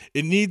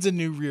 It needs a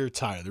new rear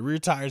tire. The rear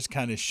tire is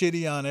kind of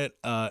shitty on it,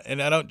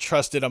 and I don't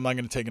trust it. I'm not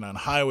going to take it on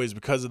highways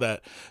because of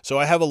that. So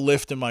I have a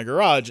lift in my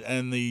garage,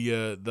 and the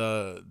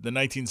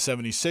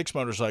 1976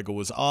 motorcycle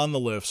was on the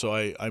lift, so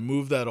I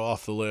moved that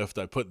off the lift.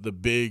 I put the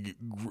big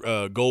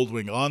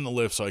Goldwing on the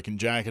lift so I can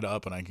jack it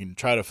up, and I can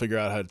try to figure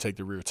out how to take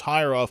the rear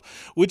tire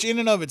off, which in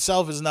and of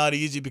itself is not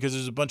easy because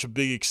there's a bunch of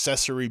big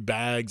accessory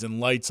bags and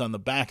lights on the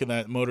back of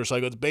that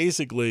motorcycle. It's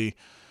basically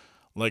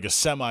like a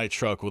semi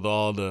truck with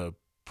all the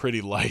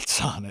pretty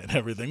lights on it and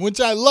everything, which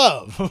I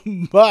love,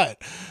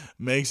 but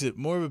makes it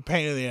more of a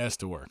pain in the ass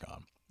to work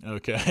on.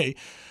 Okay.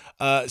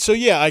 So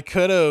yeah, I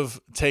could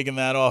have taken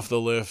that off the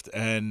lift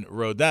and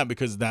rode that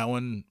because that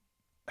one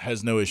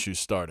has no issues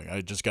starting. I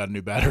just got a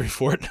new battery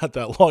for it not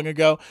that long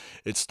ago.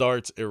 It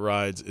starts, it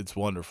rides, it's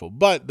wonderful.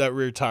 But that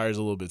rear tire is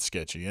a little bit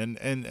sketchy. And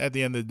at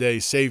the end of the day,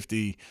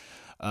 safety,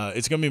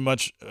 it's going to be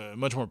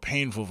much more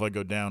painful if I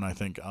go down, I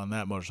think, on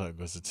that motorcycle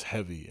because it's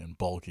heavy and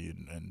bulky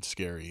and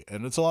scary.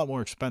 And it's a lot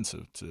more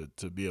expensive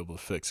to be able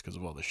to fix because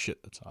of all the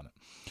shit that's on it.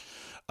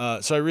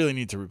 So I really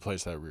need to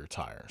replace that rear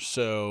tire.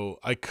 So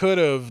I could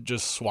have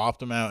just swapped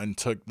them out and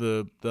took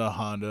the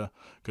Honda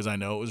because I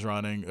know it was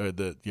running, or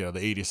the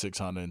 86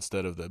 Honda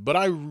instead of but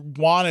I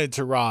wanted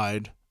to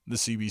ride the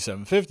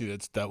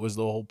CB750. That was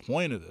the whole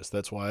point of this.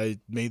 That's why I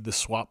made the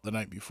swap the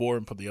night before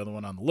and put the other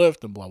one on the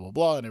lift and blah, blah,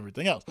 blah, and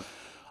everything else.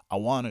 I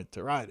wanted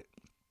to ride it.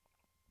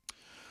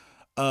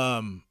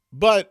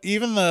 But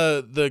even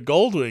the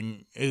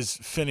Goldwing is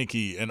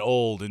finicky and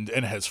old and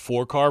has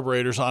 4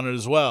 carburetors on it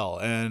as well.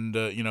 And,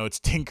 it's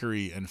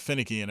tinkery and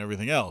finicky and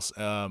everything else.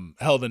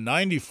 Hell, the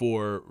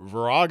 94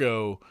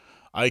 Virago,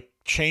 I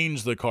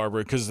changed the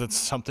carburetor because that's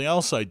something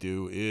else I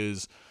do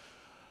is...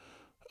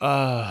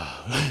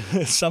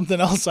 something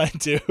else I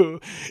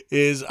do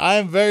is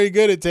I'm very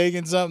good at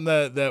taking something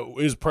that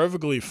is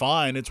perfectly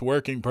fine, it's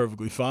working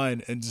perfectly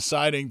fine, and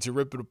deciding to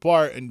rip it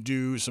apart and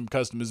do some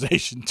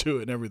customization to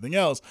it and everything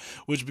else,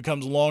 which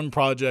becomes long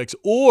projects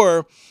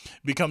or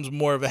becomes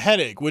more of a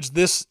headache, which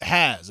this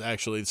has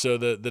actually. So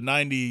the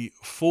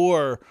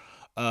 94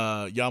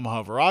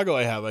 Yamaha Virago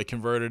I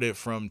converted it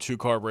from 2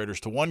 carburetors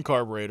to 1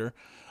 carburetor.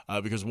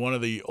 Because one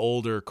of the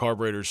older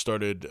carburetors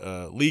started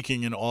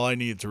leaking, and all I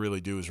needed to really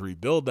do was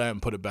rebuild that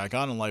and put it back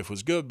on, and life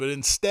was good. But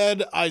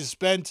instead, I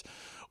spent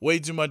way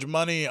too much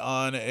money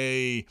on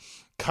a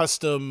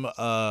custom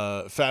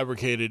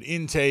fabricated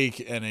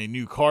intake and a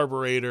new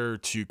carburetor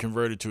to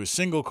convert it to a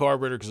single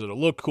carburetor because it'll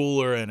look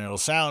cooler and it'll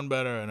sound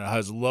better and it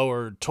has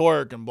lower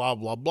torque and blah,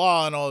 blah,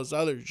 blah, and all this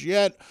other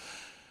shit.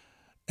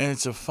 And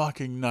it's a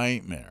fucking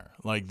nightmare.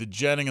 Like, the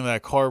jetting of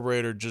that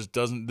carburetor just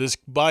doesn't... This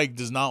bike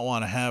does not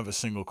want to have a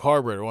single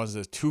carburetor. It wants to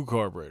have 2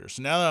 carburetors.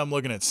 So now that I'm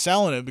looking at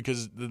selling it,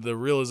 because the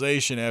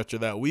realization after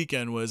that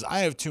weekend was, I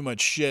have too much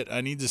shit.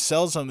 I need to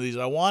sell some of these.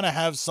 I want to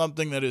have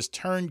something that is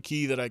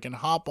turnkey that I can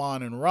hop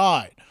on and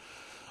ride.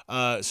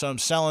 So I'm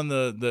selling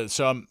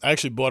so I'm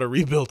actually bought a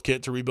rebuild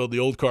kit to rebuild the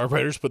old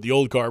carburetors, put the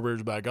old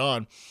carburetors back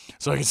on,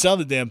 so I can sell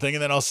the damn thing,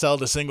 and then I'll sell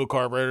the single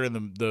carburetor and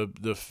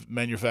the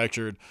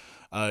manufactured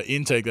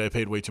intake that I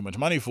paid way too much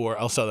money for.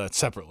 I'll sell that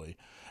separately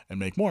and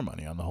make more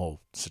money on the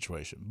whole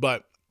situation.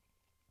 But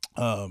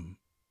where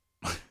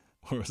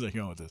was I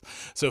going with this?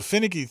 So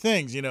finicky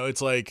things,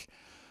 it's like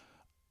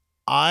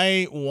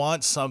I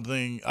want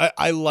something.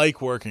 I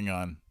like working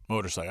on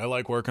motorcycles. I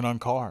like working on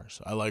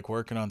cars. I like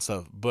working on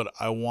stuff, but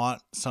I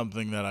want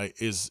something that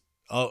is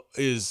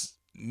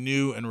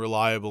new and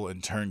reliable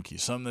and turnkey,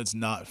 something that's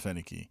not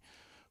finicky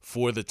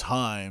for the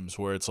times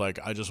where it's like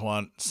I just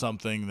want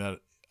something that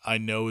I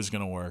know is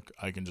going to work.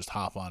 I can just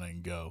hop on it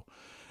and go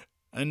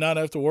and not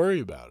have to worry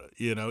about it.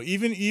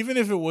 Even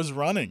if it was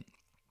running,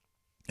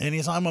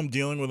 anytime I'm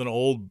dealing with an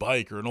old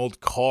bike or an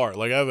old car,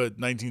 like I have a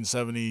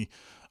 1970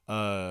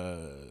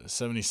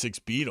 76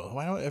 Beetle.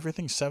 Why don't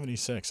everything's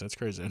 76? That's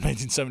crazy. A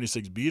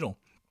 1976 Beetle.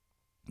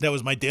 That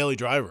was my daily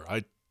driver.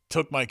 I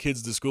took my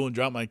kids to school and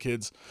dropped my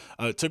kids.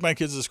 Took my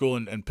kids to school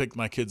and picked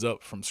my kids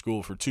up from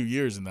school for 2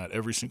 years in that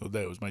every single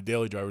day. It was my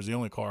daily driver. It was the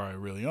only car I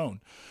really owned.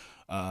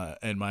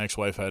 And my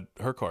ex-wife had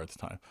her car at the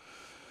time.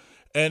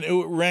 And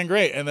it ran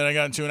great. And then I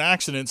got into an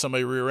accident.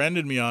 Somebody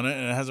rear-ended me on it,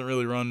 and it hasn't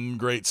really run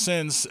great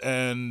since.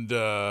 And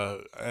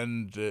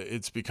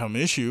it's become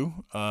an issue.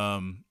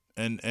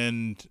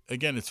 And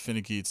again, it's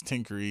finicky, it's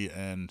tinkery,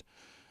 and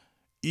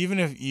even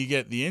if you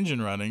get the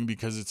engine running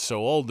because it's so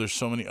old, there's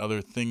so many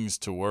other things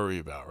to worry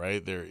about,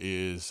 right? There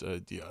is,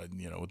 with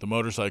the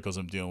motorcycles,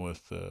 I'm dealing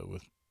with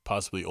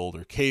possibly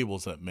older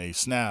cables that may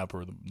snap,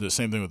 or the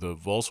same thing with the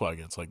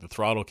Volkswagen. It's like the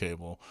throttle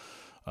cable,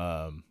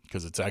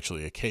 because it's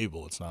actually a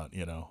cable. It's not,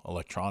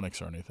 electronics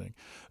or anything.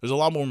 There's a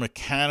lot more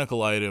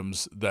mechanical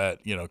items that,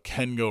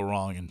 can go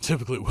wrong and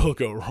typically will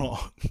go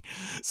wrong.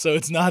 So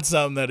it's not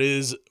something that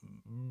is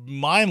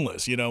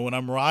mindless. When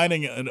I'm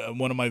riding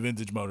one of my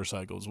vintage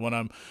motorcycles, when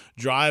I'm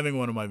driving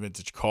one of my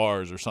vintage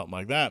cars or something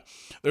like that,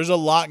 there's a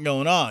lot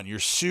going on. You're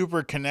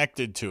super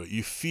connected to it.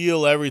 You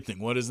feel everything.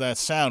 What is that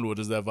sound? What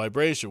is that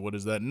vibration? What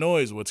is that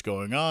noise? What's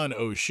going on?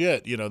 Oh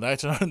shit.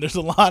 There's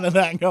a lot of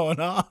that going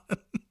on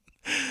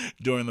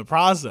during the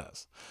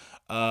process.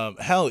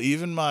 Hell,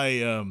 even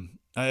my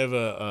I have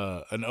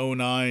an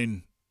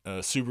 '09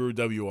 Subaru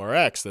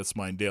WRX. That's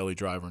my daily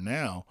driver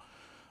now.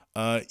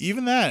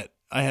 Even that,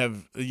 I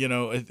have,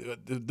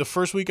 the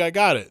first week I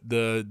got it,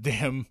 the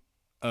damn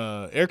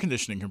air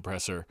conditioning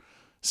compressor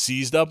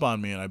seized up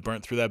on me and I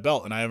burnt through that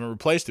belt and I haven't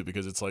replaced it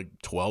because it's like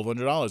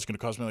 $1,200. It's going to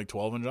cost me like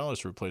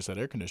 $1,200 to replace that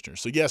air conditioner.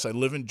 So yes, I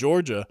live in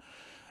Georgia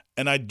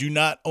and I do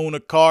not own a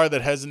car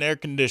that has an air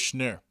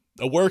conditioner,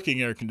 a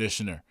working air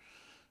conditioner.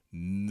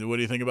 What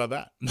do you think about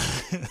that?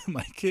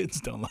 My kids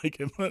don't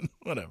like it, but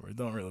whatever. It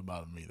don't really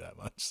bother me that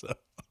much. So,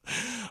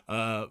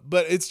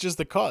 but it's just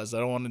the cause. I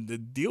don't want to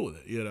deal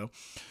with it,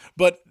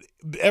 But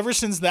ever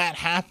since that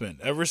happened,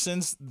 ever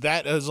since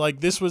that was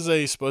like, this was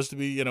supposed to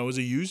be, it was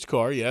a used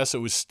car. Yes, it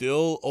was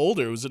still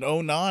older. It was an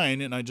 '09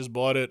 and I just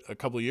bought it a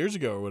couple of years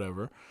ago or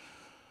whatever.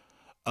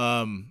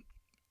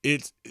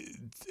 It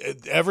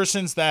ever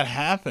since that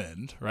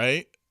happened,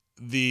 right?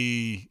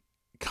 The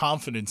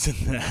confidence in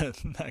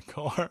that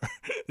car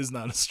is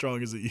not as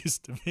strong as it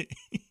used to be.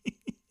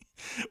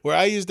 Where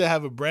I used to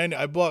have I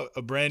bought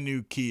a brand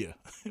new Kia.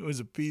 It was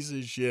a piece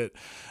of shit.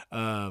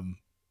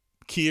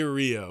 Kia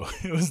Rio.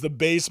 It was the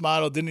base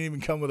model, didn't even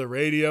come with a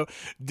radio,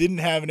 didn't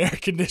have an air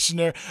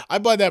conditioner. I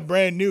bought that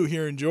brand new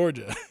here in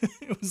Georgia.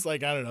 It was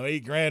like, I don't know,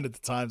 $8,000 at the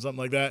time, something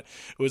like that.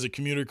 It was a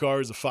commuter car, it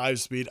was a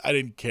 5-speed. I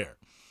didn't care.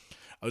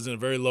 I was in a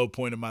very low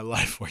point in my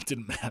life where it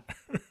didn't matter.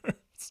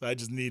 So I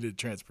just needed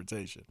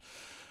transportation.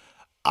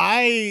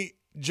 I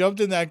jumped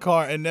in that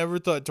car and never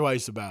thought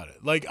twice about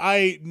it. Like,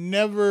 I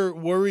never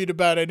worried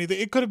about anything.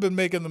 It could have been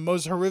making the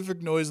most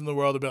horrific noise in the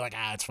world to be like,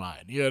 it's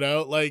fine,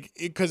 like,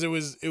 because it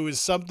was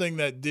something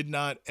that did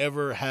not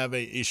ever have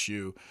a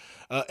issue.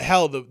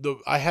 Hell,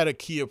 I had a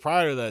Kia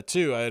prior to that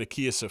too. I had a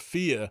Kia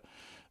Sophia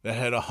that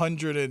had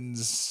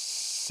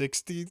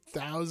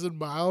 160,000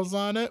 miles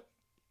on it,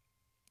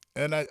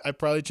 and I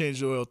probably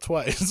changed the oil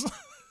twice.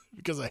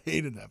 Because I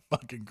hated that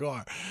fucking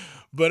car.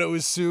 But it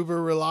was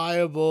super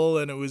reliable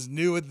and it was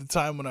new at the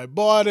time when I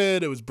bought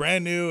it. It was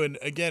brand new. And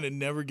again, it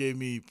never gave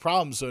me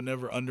problems. So it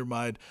never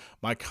undermined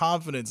my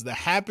confidence. The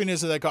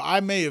happiness of that car. I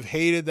may have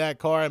hated that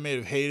car. I may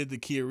have hated the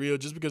Kia Rio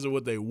just because of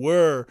what they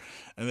were.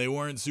 And they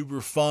weren't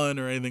super fun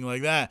or anything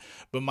like that.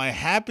 But my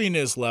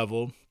happiness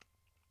level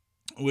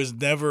was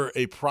never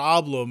a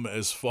problem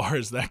as far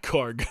as that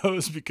car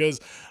goes.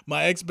 Because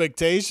my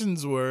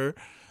expectations were,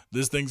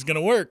 this thing's going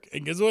to work.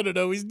 And guess what? It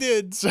always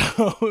did. So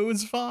it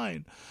was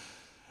fine.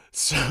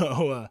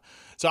 So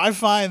I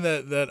find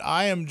that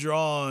I am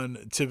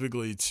drawn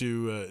typically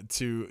to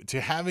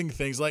having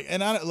things like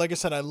I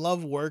said, I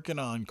love working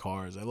on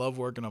cars. I love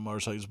working on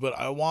motorcycles, but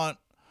I want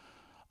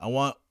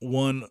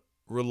one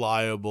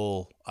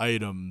reliable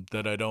item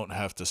that I don't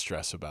have to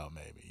stress about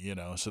maybe,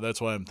 So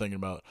that's why I'm thinking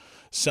about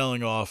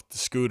selling off the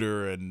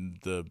scooter and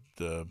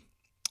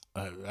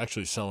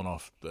actually selling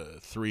off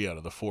 3 out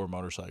of the 4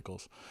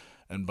 motorcycles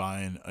and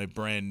buying a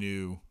brand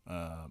new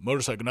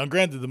motorcycle. Now,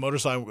 granted, the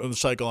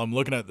motorcycle I'm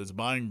looking at that's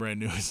buying brand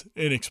new is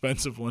an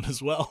inexpensive one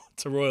as well.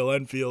 It's a Royal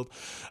Enfield,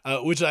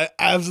 which I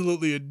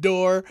absolutely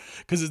adore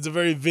because it's a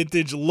very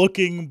vintage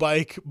looking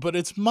bike, but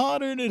it's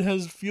modern. It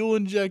has fuel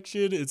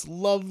injection. It's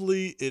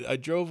lovely. I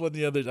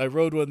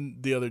rode one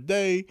the other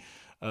day,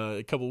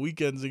 a couple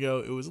weekends ago.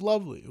 It was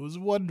lovely. It was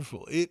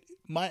wonderful.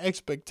 My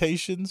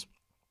expectations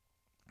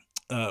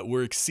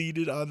were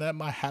exceeded on that.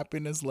 My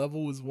happiness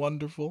level was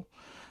wonderful.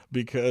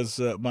 Because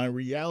my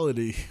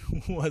reality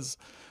was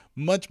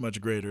much,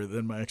 much greater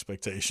than my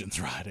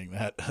expectations riding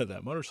that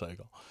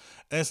motorcycle.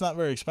 And it's not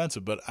very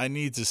expensive, but I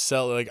need to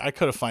sell it. Like, I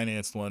could have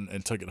financed one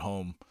and took it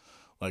home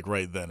like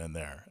right then and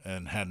there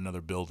and had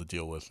another bill to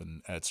deal with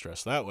and add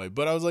stress that way.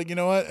 But I was like, you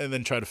know what? And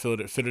then try to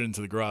fit it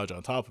into the garage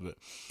on top of it.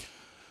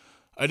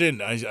 I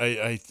didn't.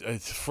 I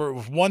for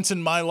once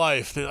in my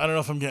life, I don't know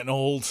if I'm getting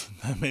old.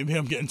 Maybe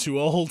I'm getting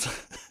too old.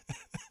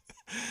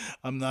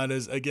 I'm not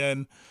as,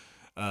 again...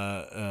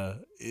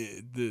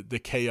 the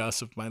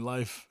chaos of my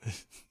life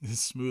is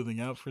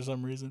smoothing out for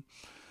some reason.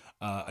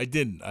 I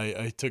didn't.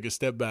 I took a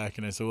step back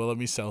and I said, well, let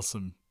me sell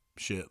some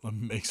shit. Let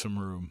me make some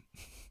room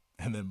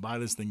and then buy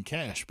this thing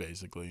cash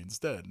basically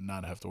instead and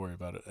not have to worry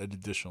about an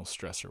additional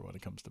stressor when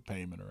it comes to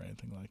payment or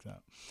anything like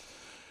that.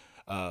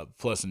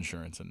 Plus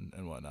insurance and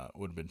whatnot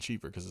would have been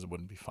cheaper because it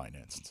wouldn't be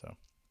financed. So,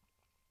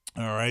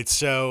 all right.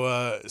 So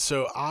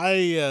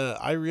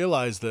I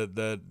realized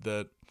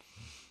that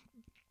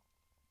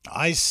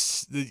I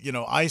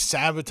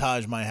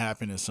sabotage my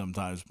happiness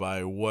sometimes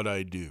by what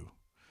I do,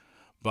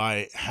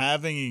 by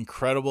having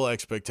incredible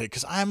expectations.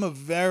 Because I'm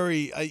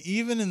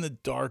even in the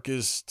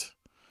darkest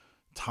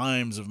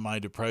times of my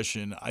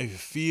depression, I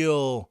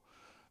feel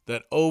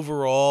that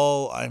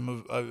overall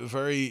I'm a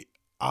very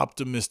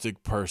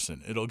optimistic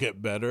person. It'll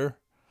get better.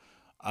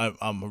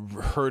 I'm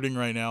hurting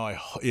right now.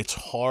 It's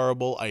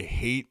horrible. I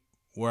hate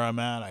where I'm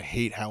at. I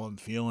hate how I'm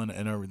feeling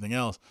and everything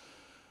else.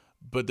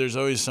 But there's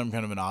always some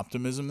kind of an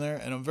optimism there,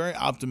 and I'm very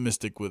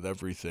optimistic with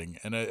everything.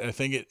 And I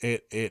think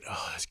it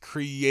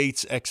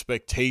creates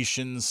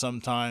expectations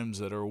sometimes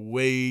that are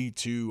way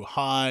too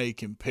high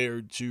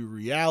compared to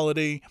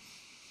reality.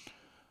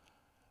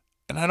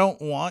 And I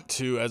don't want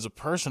to, as a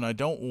person, I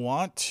don't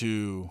want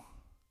to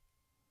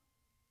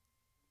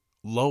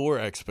lower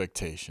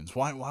expectations.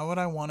 Why would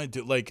I want to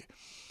do, like,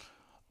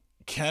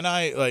 can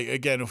I, like,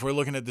 again, if we're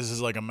looking at this as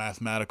like a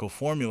mathematical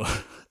formula,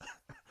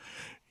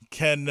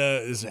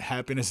 is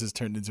happiness has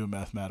turned into a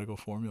mathematical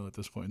formula at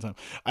this point in time.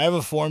 I have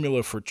a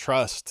formula for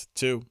trust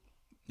too.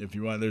 If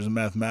you want, there's a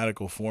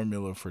mathematical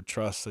formula for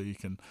trust, so you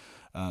can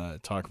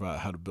talk about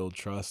how to build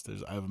trust.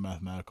 I have a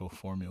mathematical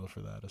formula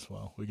for that as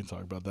well. We can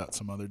talk about that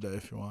some other day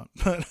if you want.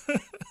 But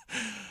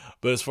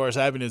as far as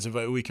happiness, if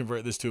we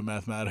convert this to a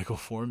mathematical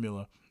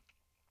formula,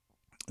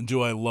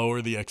 do I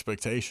lower the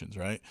expectations,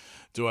 right?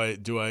 Do I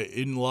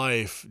in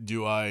life,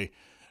 do I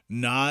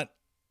not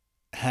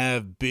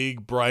have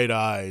big bright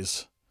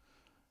eyes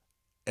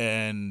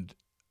and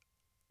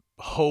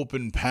hope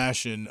and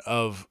passion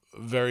of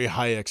very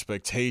high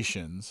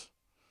expectations,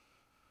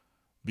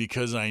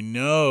 because I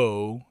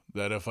know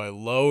that if I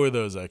lower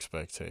those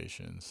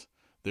expectations,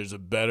 there's a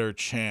better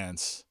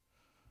chance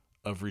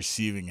of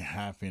receiving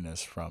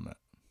happiness from it.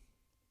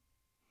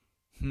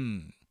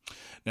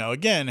 Now,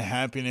 again,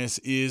 happiness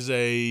is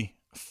a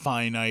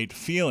finite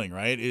feeling,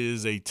 right? It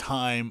is a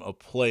time, a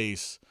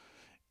place.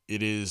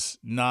 It is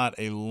not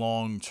a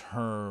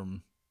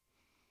long-term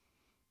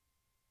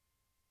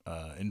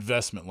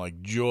investment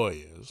like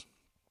joy is.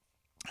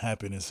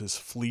 Happiness is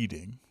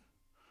fleeting.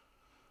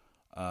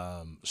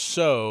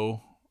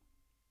 So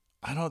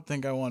I don't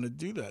think I want to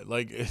do that.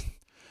 Like,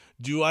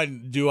 do I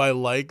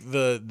like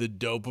the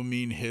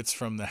dopamine hits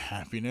from the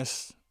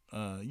happiness?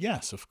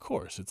 Yes, of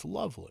course. It's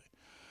lovely.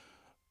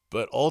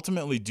 But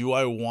ultimately, do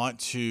I want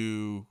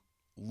to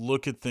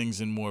look at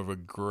things in more of a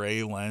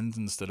gray lens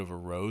instead of a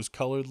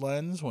rose-colored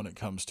lens when it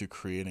comes to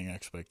creating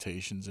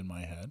expectations in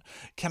my head?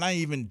 Can I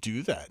even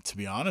do that, to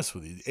be honest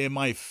with you? Am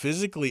I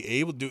physically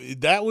able to?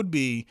 That would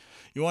be,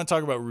 you want to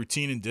talk about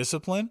routine and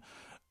discipline?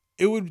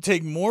 It would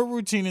take more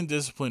routine and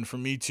discipline for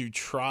me to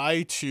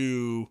try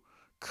to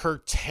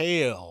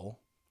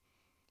curtail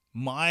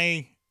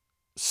my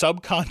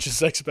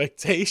subconscious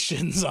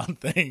expectations on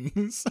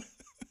things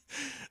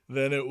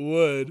than it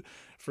would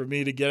for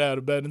me to get out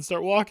of bed and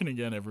start walking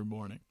again every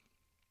morning.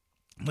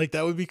 Like,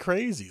 that would be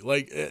crazy.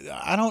 Like,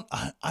 I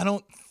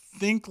don't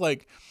think,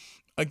 like,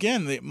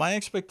 again, my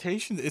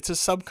expectations, it's a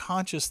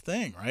subconscious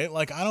thing, right?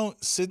 Like, I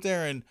don't sit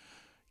there and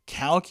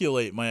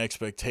calculate my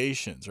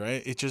expectations,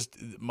 right? It just,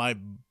 my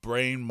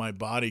brain, my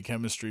body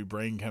chemistry,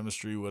 brain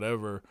chemistry,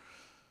 whatever,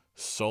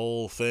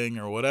 soul thing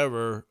or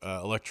whatever,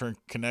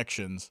 electric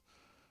connections,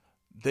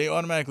 they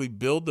automatically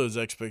build those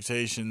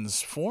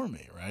expectations for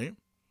me, right?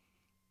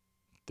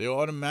 They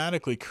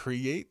automatically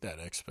create that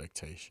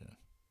expectation.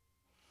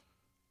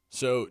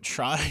 So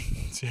trying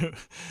to,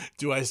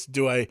 do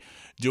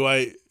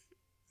I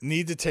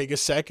need to take a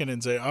second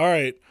and say, all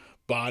right,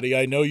 body,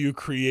 I know you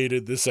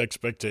created this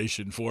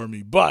expectation for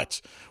me,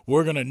 but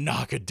we're going to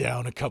knock it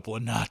down a couple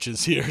of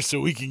notches here so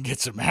we can get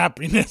some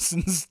happiness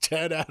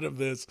instead out of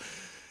this.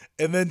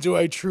 And then do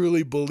I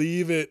truly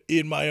believe it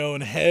in my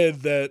own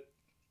head that,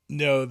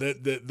 no,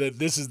 that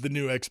this is the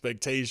new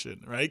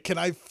expectation, right? Can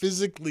I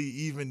physically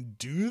even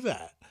do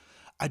that?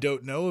 I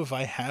don't know if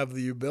I have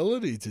the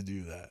ability to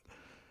do that.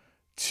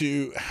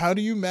 How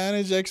do you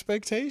manage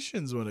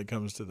expectations when it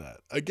comes to that?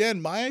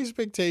 Again, my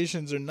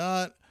expectations are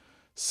not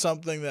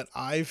something that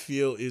I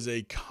feel is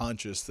a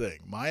conscious thing.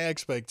 My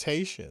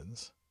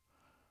expectations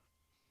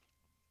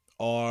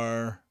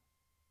are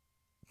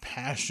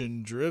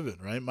passion driven,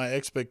 right? My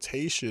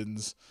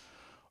expectations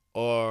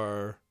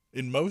are,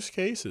 in most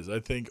cases, I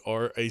think,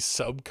 are a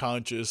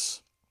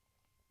subconscious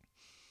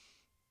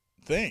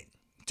thing.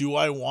 Do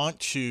I want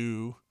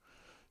to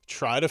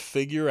try to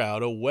figure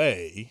out a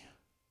way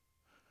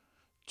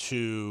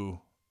to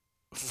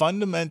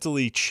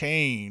fundamentally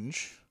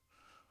change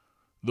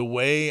the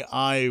way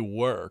I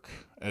work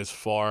as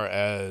far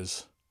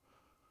as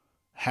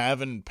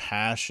having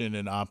passion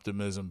and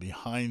optimism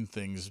behind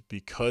things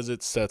because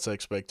it sets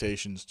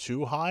expectations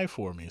too high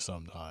for me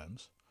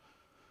sometimes,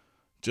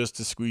 just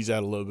to squeeze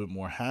out a little bit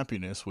more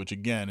happiness, which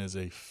again is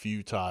a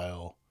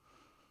futile,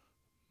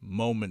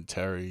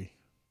 momentary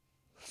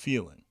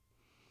feeling?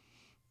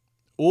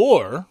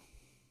 Or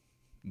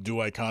do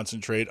I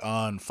concentrate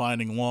on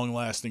finding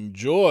long-lasting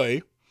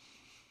joy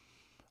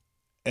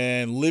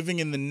and living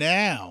in the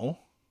now,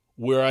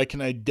 where I can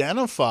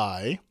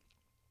identify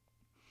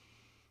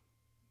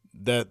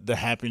that the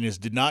happiness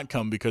did not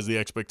come because the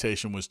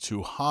expectation was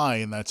too high,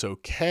 and that's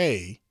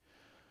okay,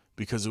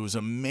 because it was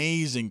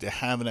amazing to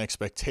have an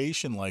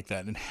expectation like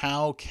that. And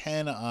how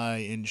can I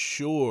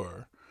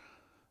ensure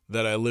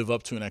that I live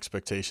up to an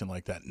expectation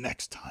like that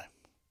next time?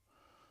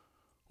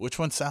 Which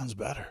one sounds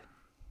better?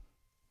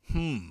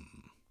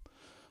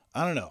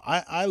 I don't know.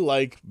 I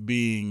like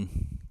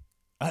being,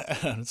 I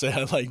don't say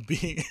I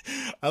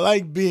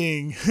like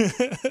being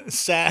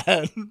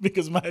sad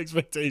because my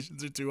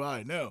expectations are too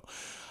high. No,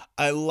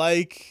 I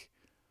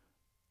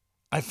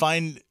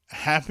find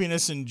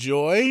happiness and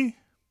joy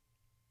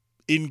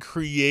in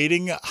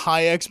creating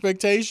high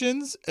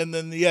expectations. And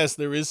then, yes,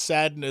 there is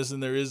sadness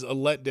and there is a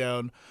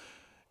letdown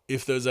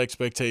if those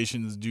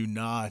expectations do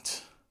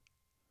not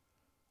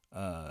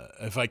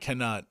if I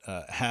cannot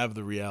have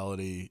the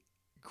reality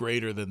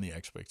greater than the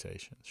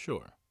expectations,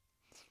 sure.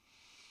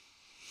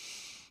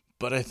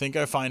 But I think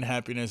I find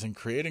happiness in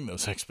creating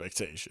those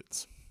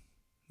expectations.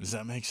 Does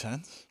that make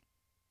sense?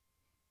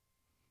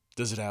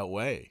 Does it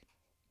outweigh?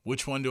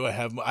 Which one do I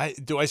have?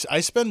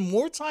 I spend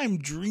more time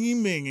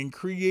dreaming and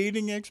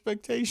creating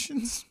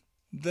expectations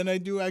than I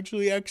do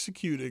actually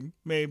executing,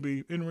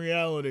 maybe, in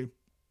reality.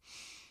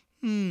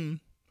 Who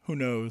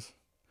knows?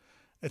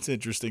 It's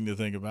interesting to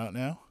think about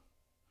now.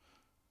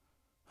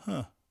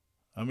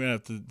 I'm going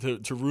to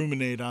have to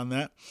ruminate on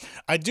that.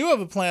 I do have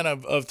a plan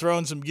of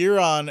throwing some gear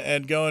on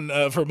and going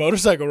for a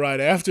motorcycle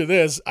ride after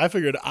this. I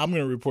figured I'm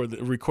going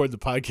to record the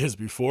podcast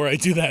before I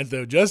do that,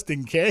 though, just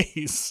in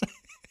case.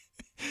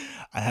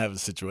 I have a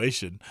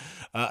situation.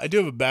 I do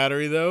have a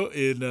battery, though,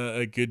 in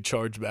a good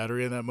charged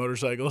battery in that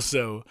motorcycle.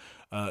 So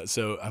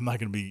I'm not going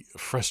to be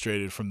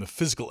frustrated from the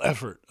physical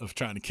effort of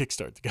trying to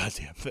kickstart the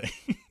goddamn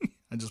thing.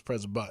 I just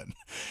press a button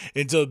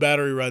until the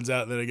battery runs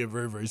out. And then I get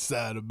very, very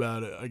sad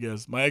about it, I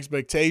guess. My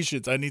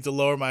expectations, I need to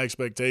lower my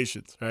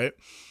expectations, right?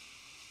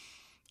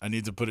 I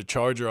need to put a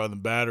charger on the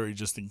battery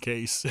just in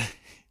case.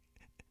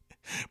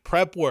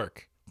 Prep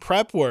work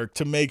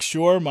to make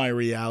sure my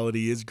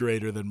reality is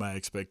greater than my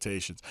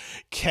expectations.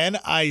 Can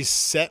I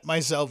set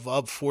myself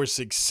up for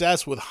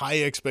success with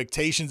high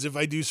expectations if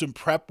I do some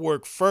prep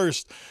work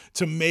first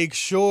to make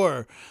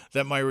sure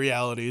that my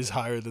reality is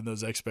higher than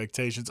those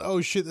expectations?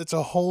 Oh shit, that's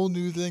a whole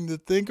new thing to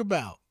think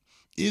about.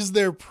 Is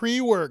there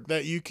pre-work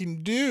that you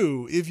can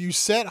do if you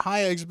set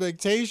high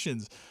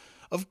expectations?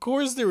 Of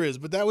course there is,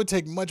 but that would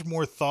take much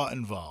more thought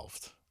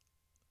involved.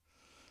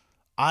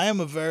 I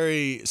am a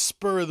very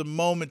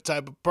spur-of-the-moment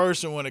type of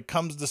person when it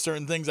comes to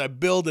certain things. I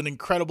build an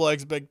incredible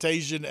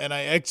expectation and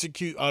I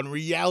execute on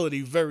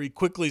reality very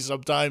quickly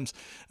sometimes,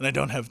 and I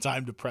don't have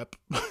time to prep.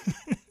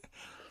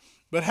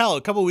 But hell,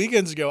 a couple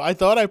weekends ago, I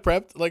thought I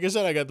prepped. Like I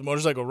said, I got the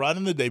motorcycle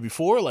running the day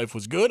before. Life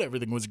was good.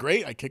 Everything was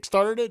great. I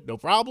kickstarted it. No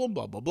problem.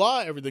 Blah, blah,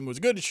 blah. Everything was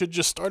good. It should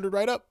just started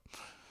right up.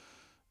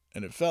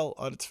 And it fell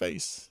on its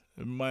face.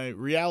 And my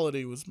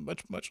reality was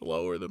much, much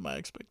lower than my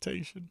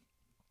expectation.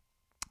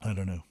 I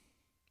don't know.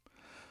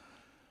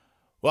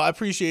 Well, I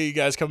appreciate you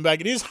guys coming back.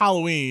 It is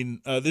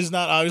Halloween. This is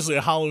not obviously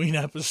a Halloween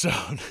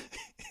episode,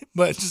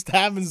 but it just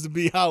happens to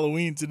be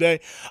Halloween today.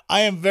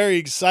 I am very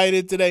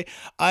excited today.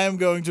 I am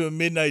going to a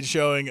midnight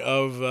showing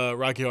of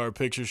Rocky Horror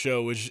Picture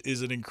Show, which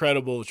is an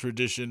incredible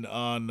tradition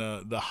on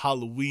the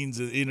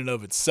Halloweens in and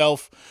of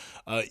itself.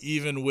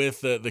 Even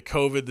with the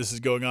COVID, this is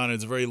going on.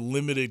 It's a very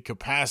limited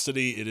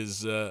capacity. It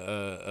is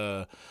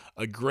a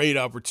great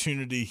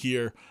opportunity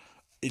here.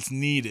 It's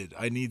needed.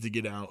 I need to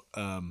get out.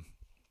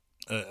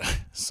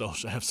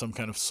 Have some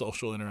kind of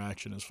social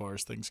interaction as far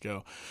as things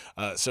go.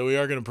 So we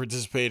are going to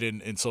participate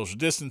in social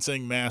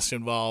distancing, masks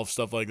involved,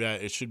 stuff like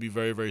that. It should be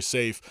very, very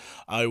safe.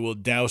 I will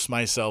douse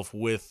myself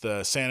with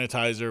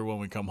sanitizer when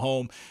we come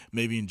home,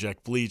 maybe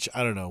inject bleach.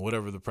 I don't know,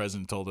 whatever the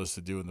president told us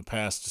to do in the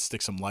past, to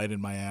stick some light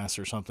in my ass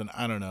or something.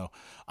 I don't know.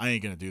 I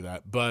ain't going to do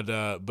that. But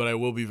I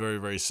will be very,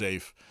 very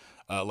safe.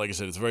 Like I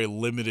said, it's very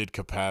limited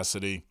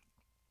capacity.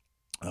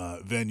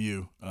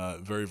 Venue,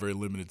 very, very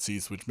limited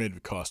seats, which made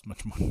it cost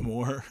much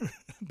more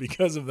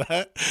because of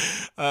that.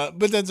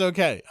 But that's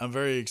okay. I'm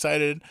very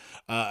excited.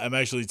 I'm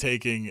actually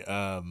taking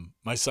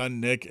my son,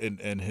 Nick,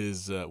 and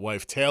his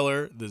wife,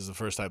 Taylor. This is the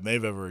first time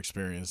they've ever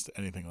experienced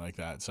anything like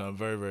that. So I'm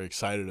very, very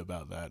excited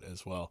about that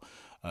as well.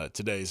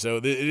 Today. So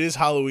it is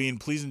Halloween.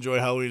 Please enjoy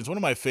Halloween. It's one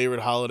of my favorite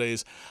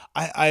holidays.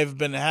 I've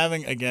been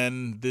having,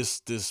 again,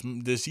 this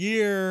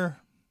year,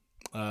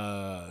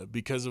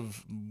 because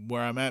of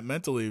where I'm at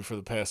mentally for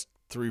the past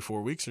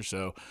 3-4 weeks or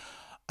so,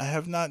 I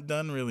have not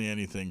done really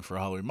anything for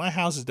Halloween. My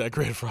house is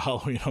decorated for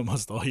Halloween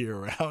almost all year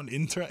round,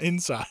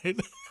 inside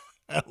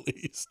at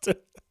least.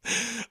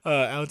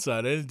 Outside,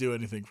 I didn't do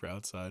anything for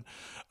outside,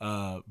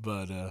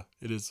 but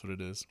it is what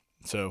it is.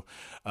 So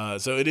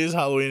it is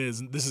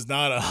Halloween. This is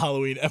not a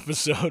Halloween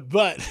episode,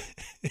 but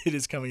it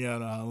is coming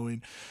out on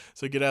Halloween.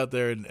 So get out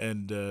there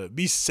and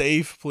be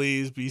safe,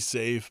 please. Be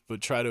safe,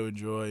 but try to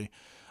enjoy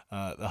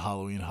the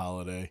Halloween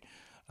holiday.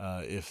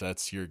 If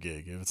that's your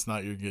gig. If it's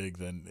not your gig,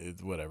 then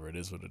whatever, it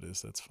is what it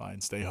is. That's fine.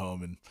 Stay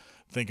home and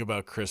think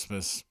about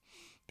Christmas,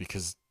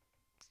 because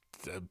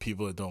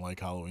people that don't like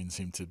Halloween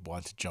seem to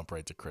want to jump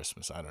right to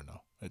Christmas. I don't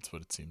know. It's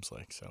what it seems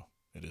like. So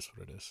it is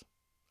what it is.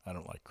 I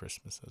don't like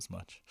Christmas as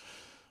much.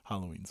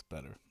 Halloween's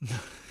better.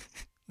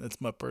 That's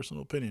my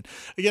personal opinion.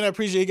 Again, I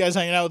appreciate you guys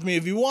hanging out with me.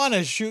 If you want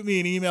to shoot me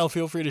an email,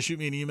 feel free to shoot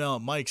me an email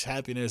at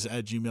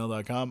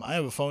mikeshappiness@gmail.com. I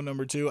have a phone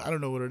number too. I don't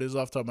know what it is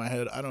off the top of my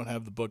head. I don't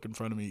have the book in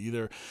front of me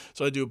either,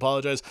 so I do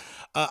apologize.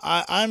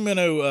 I'm going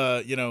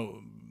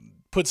to,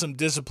 put some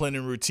discipline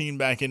and routine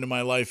back into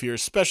my life here,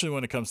 especially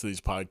when it comes to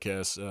these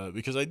podcasts,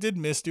 because I did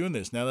miss doing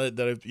this. Now that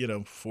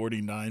I've,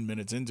 49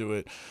 minutes into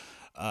it,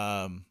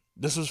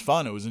 this was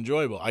fun. It was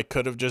enjoyable. I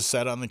could have just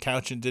sat on the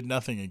couch and did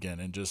nothing again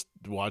and just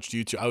watched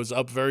YouTube. I was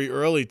up very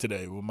early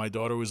today when my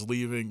daughter was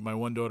leaving. My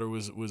one daughter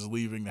was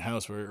leaving the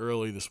house very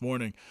early this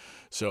morning.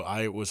 So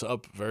I was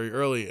up very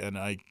early, and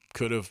I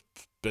could have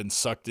been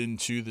sucked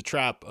into the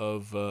trap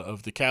of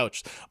the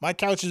couch. My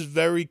couch is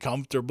very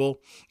comfortable.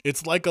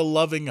 It's like a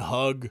loving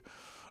hug.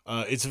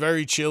 It's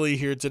very chilly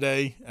here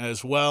today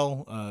as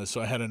well,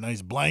 so I had a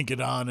nice blanket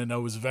on, and I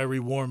was very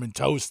warm and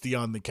toasty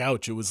on the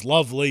couch. It was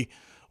lovely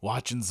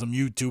watching some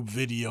YouTube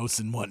videos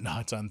and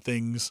whatnot on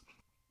things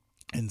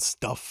and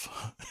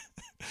stuff.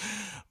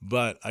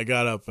 But I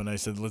got up and I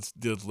said,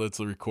 let's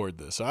record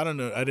this. So I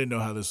didn't know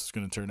how this was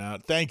going to turn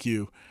out. Thank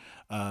you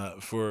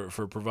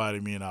for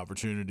providing me an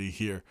opportunity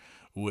here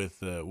with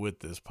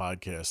this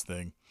podcast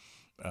thing.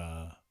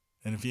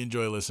 And if you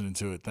enjoy listening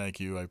to it,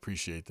 thank you. I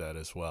appreciate that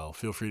as well.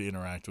 Feel free to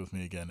interact with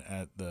me again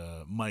at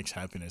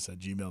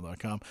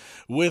mikeshappiness@gmail.com.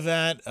 With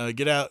that,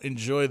 get out,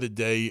 enjoy the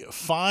day,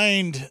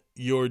 find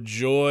your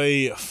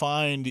joy,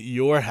 find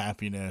your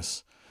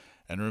happiness.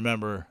 And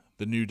remember,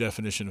 the new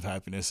definition of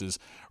happiness is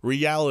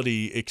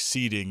reality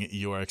exceeding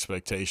your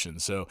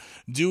expectations. So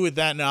do with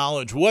that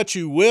knowledge what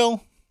you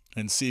will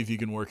and see if you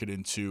can work it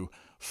into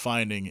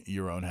finding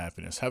your own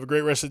happiness. Have a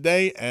great rest of the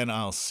day, and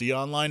I'll see you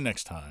online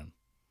next time.